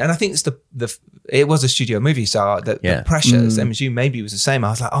fine. And I think it's it was a studio movie, so the pressure, same as you, maybe it was the same.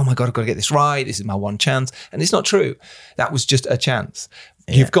 I was like, oh my God, I've got to get this right. This is my one chance. And it's not true. That was just a chance.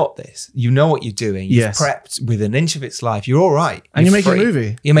 You've got this. You know what you're doing. You've prepped with an inch of its life. You're all right. And you're making a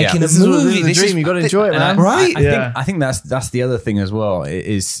movie. You're making a movie. This is the dream. You've got to enjoy it, man. Right? I think that's the other thing as well,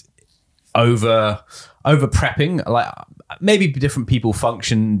 is over prepping. Like, maybe different people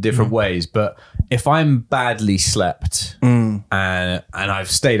function different ways, but if I'm badly slept and I've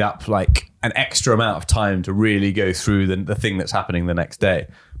stayed up like an extra amount of time to really go through the thing that's happening the next day,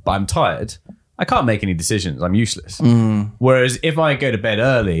 but I'm tired, I can't make any decisions. I'm useless. Whereas if I go to bed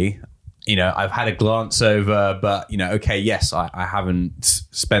early, I've had a glance over, but I haven't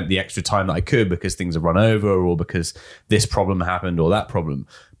spent the extra time that I could because things have run over, or because this problem happened or that problem.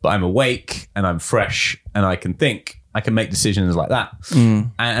 But I'm awake and I'm fresh and I can think, I can make decisions like that.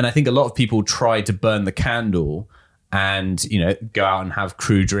 And I think a lot of people try to burn the candle and, go out and have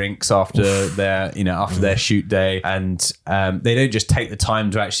crew drinks after their shoot day. And they don't just take the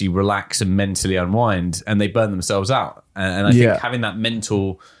time to actually relax and mentally unwind, and they burn themselves out. And I think having that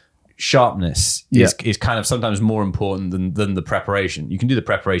mental sharpness is kind of sometimes more important than the preparation. You can do the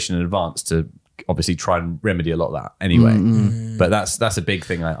preparation in advance to obviously try and remedy a lot of that anyway. But that's a big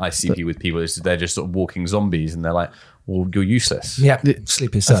thing I see with people, is they're just sort of walking zombies, and they're like, well, you're useless.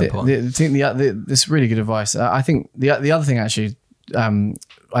 Sleep is so important. This really good advice. I think the other thing, actually,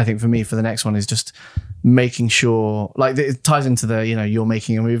 I think for me, for the next one, is just making sure, like, it ties into the you're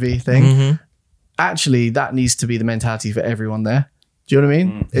making a movie thing. Actually, that needs to be the mentality for everyone there. Do you know what I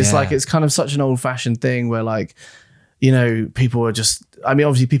mean? It's like, it's kind of such an old-fashioned thing where, like, people are just,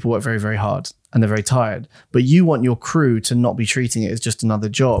 obviously people work very, very hard and they're very tired, but you want your crew to not be treating it as just another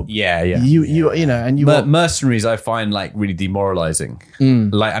job. Mercenaries, I find, like, really demoralizing.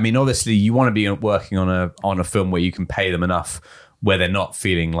 Like, obviously you want to be working on a film where you can pay them enough where they're not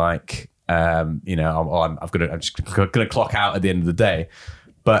feeling like, I'm just going to clock out at the end of the day.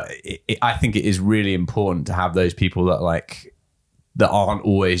 But I think it is really important to have those people that aren't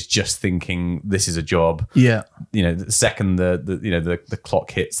always just thinking this is a job. The second the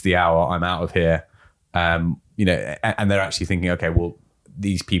clock hits the hour, I'm out of here. And they're actually thinking, okay, well,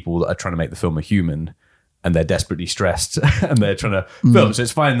 these people that are trying to make the film are human, and they're desperately stressed and they're trying to film. So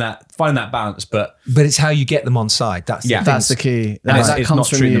it's finding that balance, but it's how you get them on side. That's the key. That comes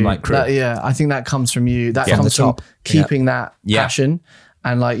from you. Them like crew. I think that comes from you. That comes from keeping that passion.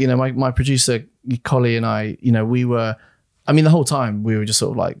 And my producer Collie and I, we were, the whole time we were just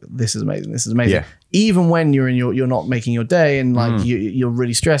sort of like, this is amazing. This is amazing. even when you're not making your day and like you're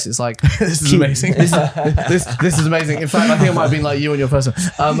really stressed, it's like This is amazing. This is amazing. In fact, I think it might have been like you and your person.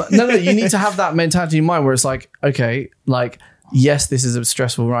 No, you need to have that mentality in mind where it's like, okay, like yes, this is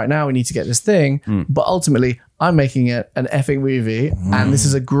stressful right now. We need to get this thing, but ultimately, I'm making it an effing movie, and this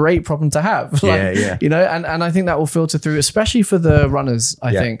is a great problem to have. You know, and I think that will filter through, especially for the runners.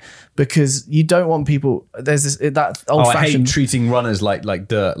 I think because you don't want people. There's that old fashioned. I hate treating runners like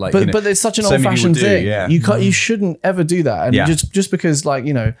dirt. Like, but there's such an old fashioned thing. Yeah. You shouldn't ever do that. And just because like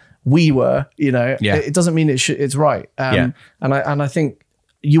we were, it doesn't mean it's right. And I think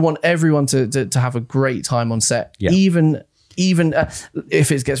you want everyone to have a great time on set, even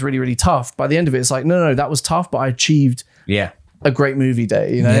if it gets really, really tough. By the end of it, it's like, no, that was tough, but I achieved a great movie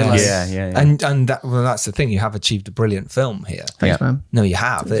day, And that's the thing. You have achieved a brilliant film here. Thanks, man. No, you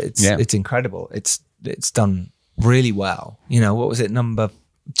have. It's incredible. It's done really well. What was it, number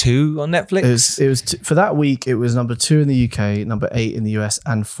 2 on Netflix? It was for that week. It was number 2 in the UK, number 8 in the US,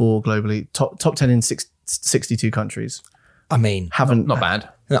 and 4 globally. Top 10 in 62 countries. I mean, not bad.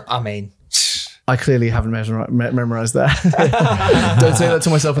 No, I mean, I clearly haven't memorized that. Don't say that to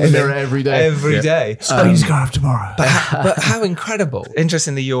myself in the mirror every day. Every day. Spain's going up tomorrow. But how incredible.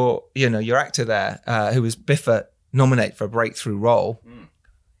 Interestingly, your actor there, who was Biffa nominated for a breakthrough role,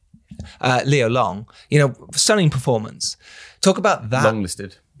 Leo Long, stunning performance. Talk about that.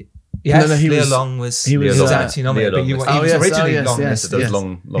 Long-listed. Yes, no, Leo Long was actually nominated, but he was originally long-listed.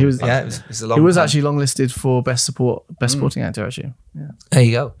 He was actually long-listed for best supporting actor, actually. Yeah. There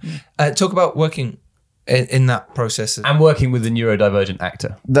you go. Talk about working in that process. And working with the neurodivergent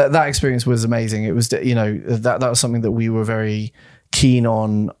actor. That experience was amazing. It was, that was something that we were very keen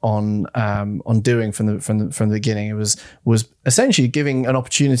on doing from the beginning. It was essentially giving an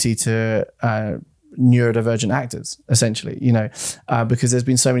opportunity to neurodivergent actors, essentially, because there's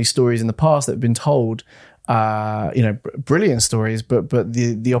been so many stories in the past that have been told, brilliant stories, but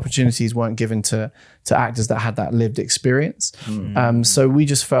the opportunities weren't given to actors that had that lived experience. So we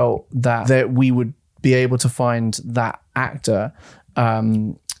just felt that we would be able to find that actor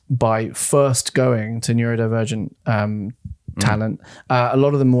by first going to neurodivergent talent. A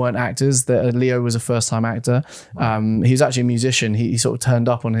lot of them weren't actors. Leo was a first-time actor. He was actually a musician. He sort of turned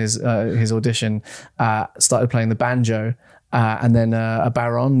up on his audition, started playing the banjo, and then a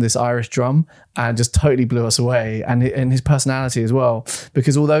baron, this Irish drum, and just totally blew us away. And his personality as well,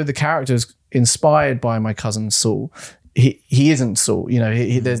 because although the character is inspired by my cousin Saul, he isn't Saul.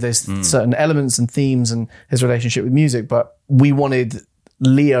 There's certain elements and themes and his relationship with music, but we wanted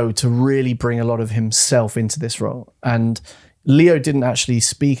Leo to really bring a lot of himself into this role. And Leo didn't actually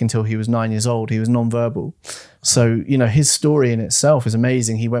speak until he was 9 years old. He was nonverbal. So, his story in itself is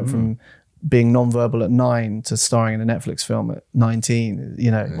amazing. He went from being nonverbal at 9 to starring in a Netflix film at 19,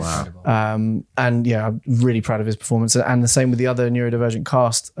 Wow. And I'm really proud of his performance. And the same with the other neurodivergent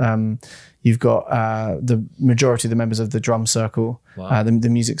cast. You've got the majority of the members of the drum circle, the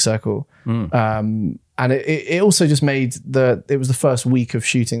music circle. And it also just made it was the first week of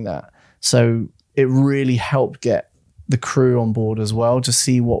shooting that. So it really helped get the crew on board as well, to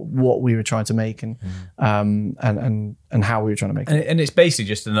see what we were trying to make and how we were trying to make it. And it's basically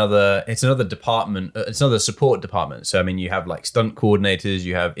just another department. It's another support department. So, I mean, you have like stunt coordinators,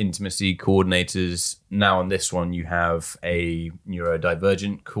 you have intimacy coordinators. Now on this one, you have a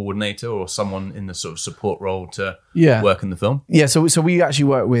neurodivergent coordinator or someone in the sort of support role to work in the film. Yeah. So we actually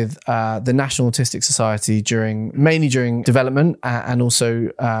work with the National Autistic Society mainly during development and also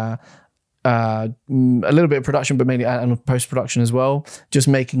a little bit of production, but mainly and post-production as well, just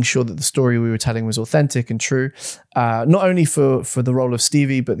making sure that the story we were telling was authentic and true, not only for the role of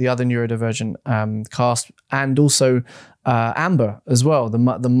Stevie, but the other neurodivergent cast, and also Amber as well, the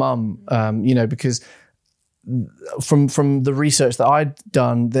mum, because from the research that I'd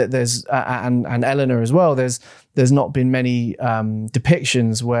done, that there's and Eleanor as well, there's not been many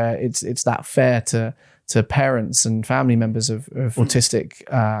depictions where it's that fair to parents and family members of autistic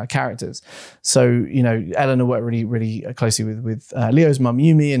characters. So, Eleanor worked really, really closely with Leo's mum,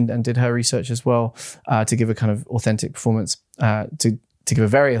 Yumi, and did her research as well to give a kind of authentic performance, to give a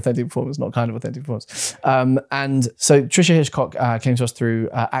very authentic performance, not kind of authentic performance. And so Tricia Hitchcock came to us through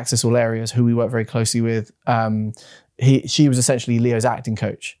Access All Areas, who we work very closely with. She was essentially Leo's acting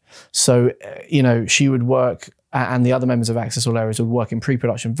coach. So, she would work, and the other members of Access All Areas would work in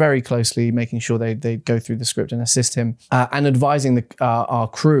pre-production very closely, making sure they'd go through the script and assist him, and advising our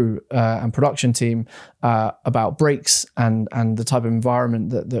crew and production team about breaks and the type of environment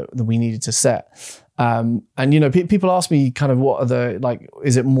that we needed to set. People ask me kind of what are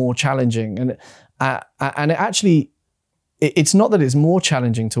is it more challenging? And it actually it's not that it's more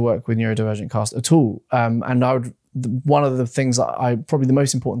challenging to work with neurodivergent cast at all. And one of the things that probably the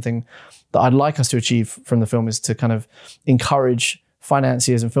most important thing that I'd like us to achieve from the film is to kind of encourage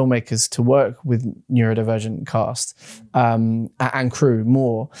financiers and filmmakers to work with neurodivergent cast and crew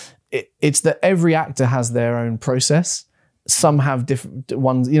more. It's that every actor has their own process. Some have different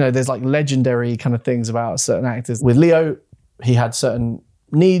ones, there's like legendary kind of things about certain actors. With Leo, he had certain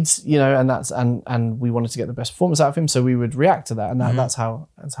needs, and we wanted to get the best performance out of him, so we would react to that, and that's how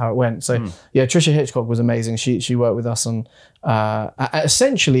it went. So Tricia Hitchcock was amazing. She worked with us on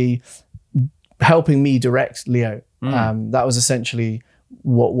essentially helping me direct Leo. That was essentially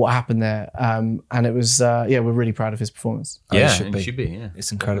what happened there, and it was we're really proud of his performance. Yeah, it should be. Yeah,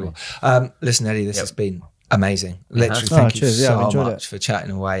 it's incredible. Listen, Eddie, this has been amazing. Literally, thank you so much for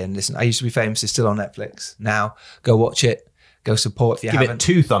chatting away. And listen, I Used to Be Famous is still on Netflix now. Go watch it. Go support if you haven't. Give it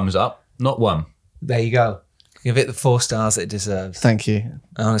 2 thumbs up, not 1. There you go. Give it the 4 stars it deserves. Thank you.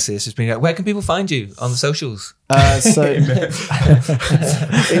 Honestly, it's just been great. Where can people find you on the socials? So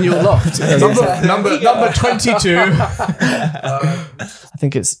in your loft, number 22. I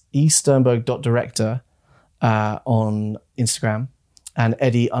think it's esternberg.director on Instagram and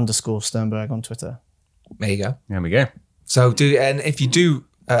Eddie_Sternberg on Twitter. There you go. There we go. So and if you do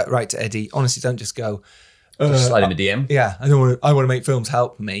write to Eddie, honestly, don't just go. Just slide him a DM. Yeah, I want to make films.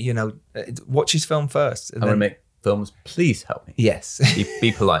 Help me. Watch his film first. I want to make films. Please help me. Yes.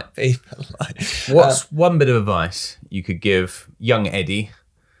 Be polite. Be polite. What's one bit of advice you could give young Eddie,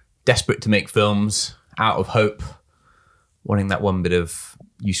 desperate to make films, out of hope, wanting that one bit of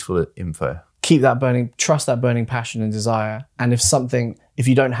useful info? Trust that burning passion and desire. And if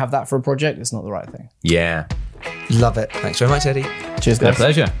you don't have that for a project, it's not the right thing. Yeah. Love it. Thanks very much, Eddie. Cheers, guys. My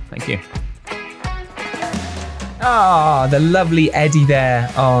pleasure. Thank you. The lovely Eddie there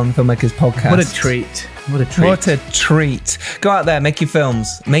on Filmmakers Podcast. What a treat. What a treat. Go out there, make your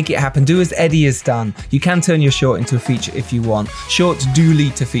films, make it happen. Do as Eddie has done. You can turn your short into a feature if you want. Shorts do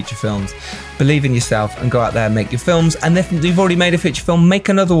lead to feature films. Believe in yourself and go out there and make your films. And if you've already made a feature film, make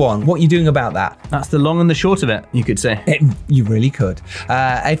another one. What are you doing about that? That's the long and the short of it, you could say. You really could.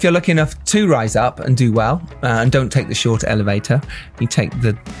 If you're lucky enough to rise up and do well, and don't take the short elevator, you take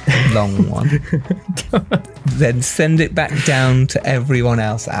the long one, then send it back down to everyone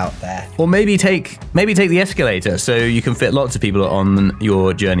else out there. Or maybe take the escalator so you can fit lots of people on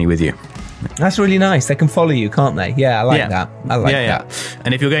your journey with you. That's really nice. They can follow you, can't they? Yeah, I like that. I like that.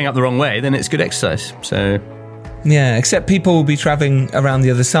 And if you're going up the wrong way, then it's good exercise. So yeah, except people will be traveling around the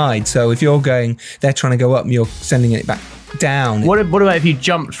other side. So if you're going, they're trying to go up and you're sending it back down. What about if you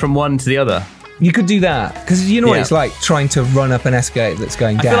jumped from one to the other? You could do that, because what it's like trying to run up an escalator that's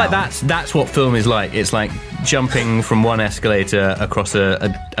going down. I feel like that's what film is like. It's like jumping from one escalator across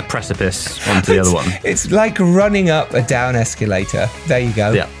a precipice onto the other one. It's like running up a down escalator. There you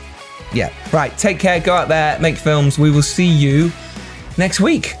go. Yeah. Right. Take care. Go out there. Make films. We will see you next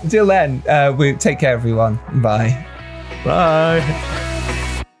week. Until then, take care, everyone. Bye. Bye.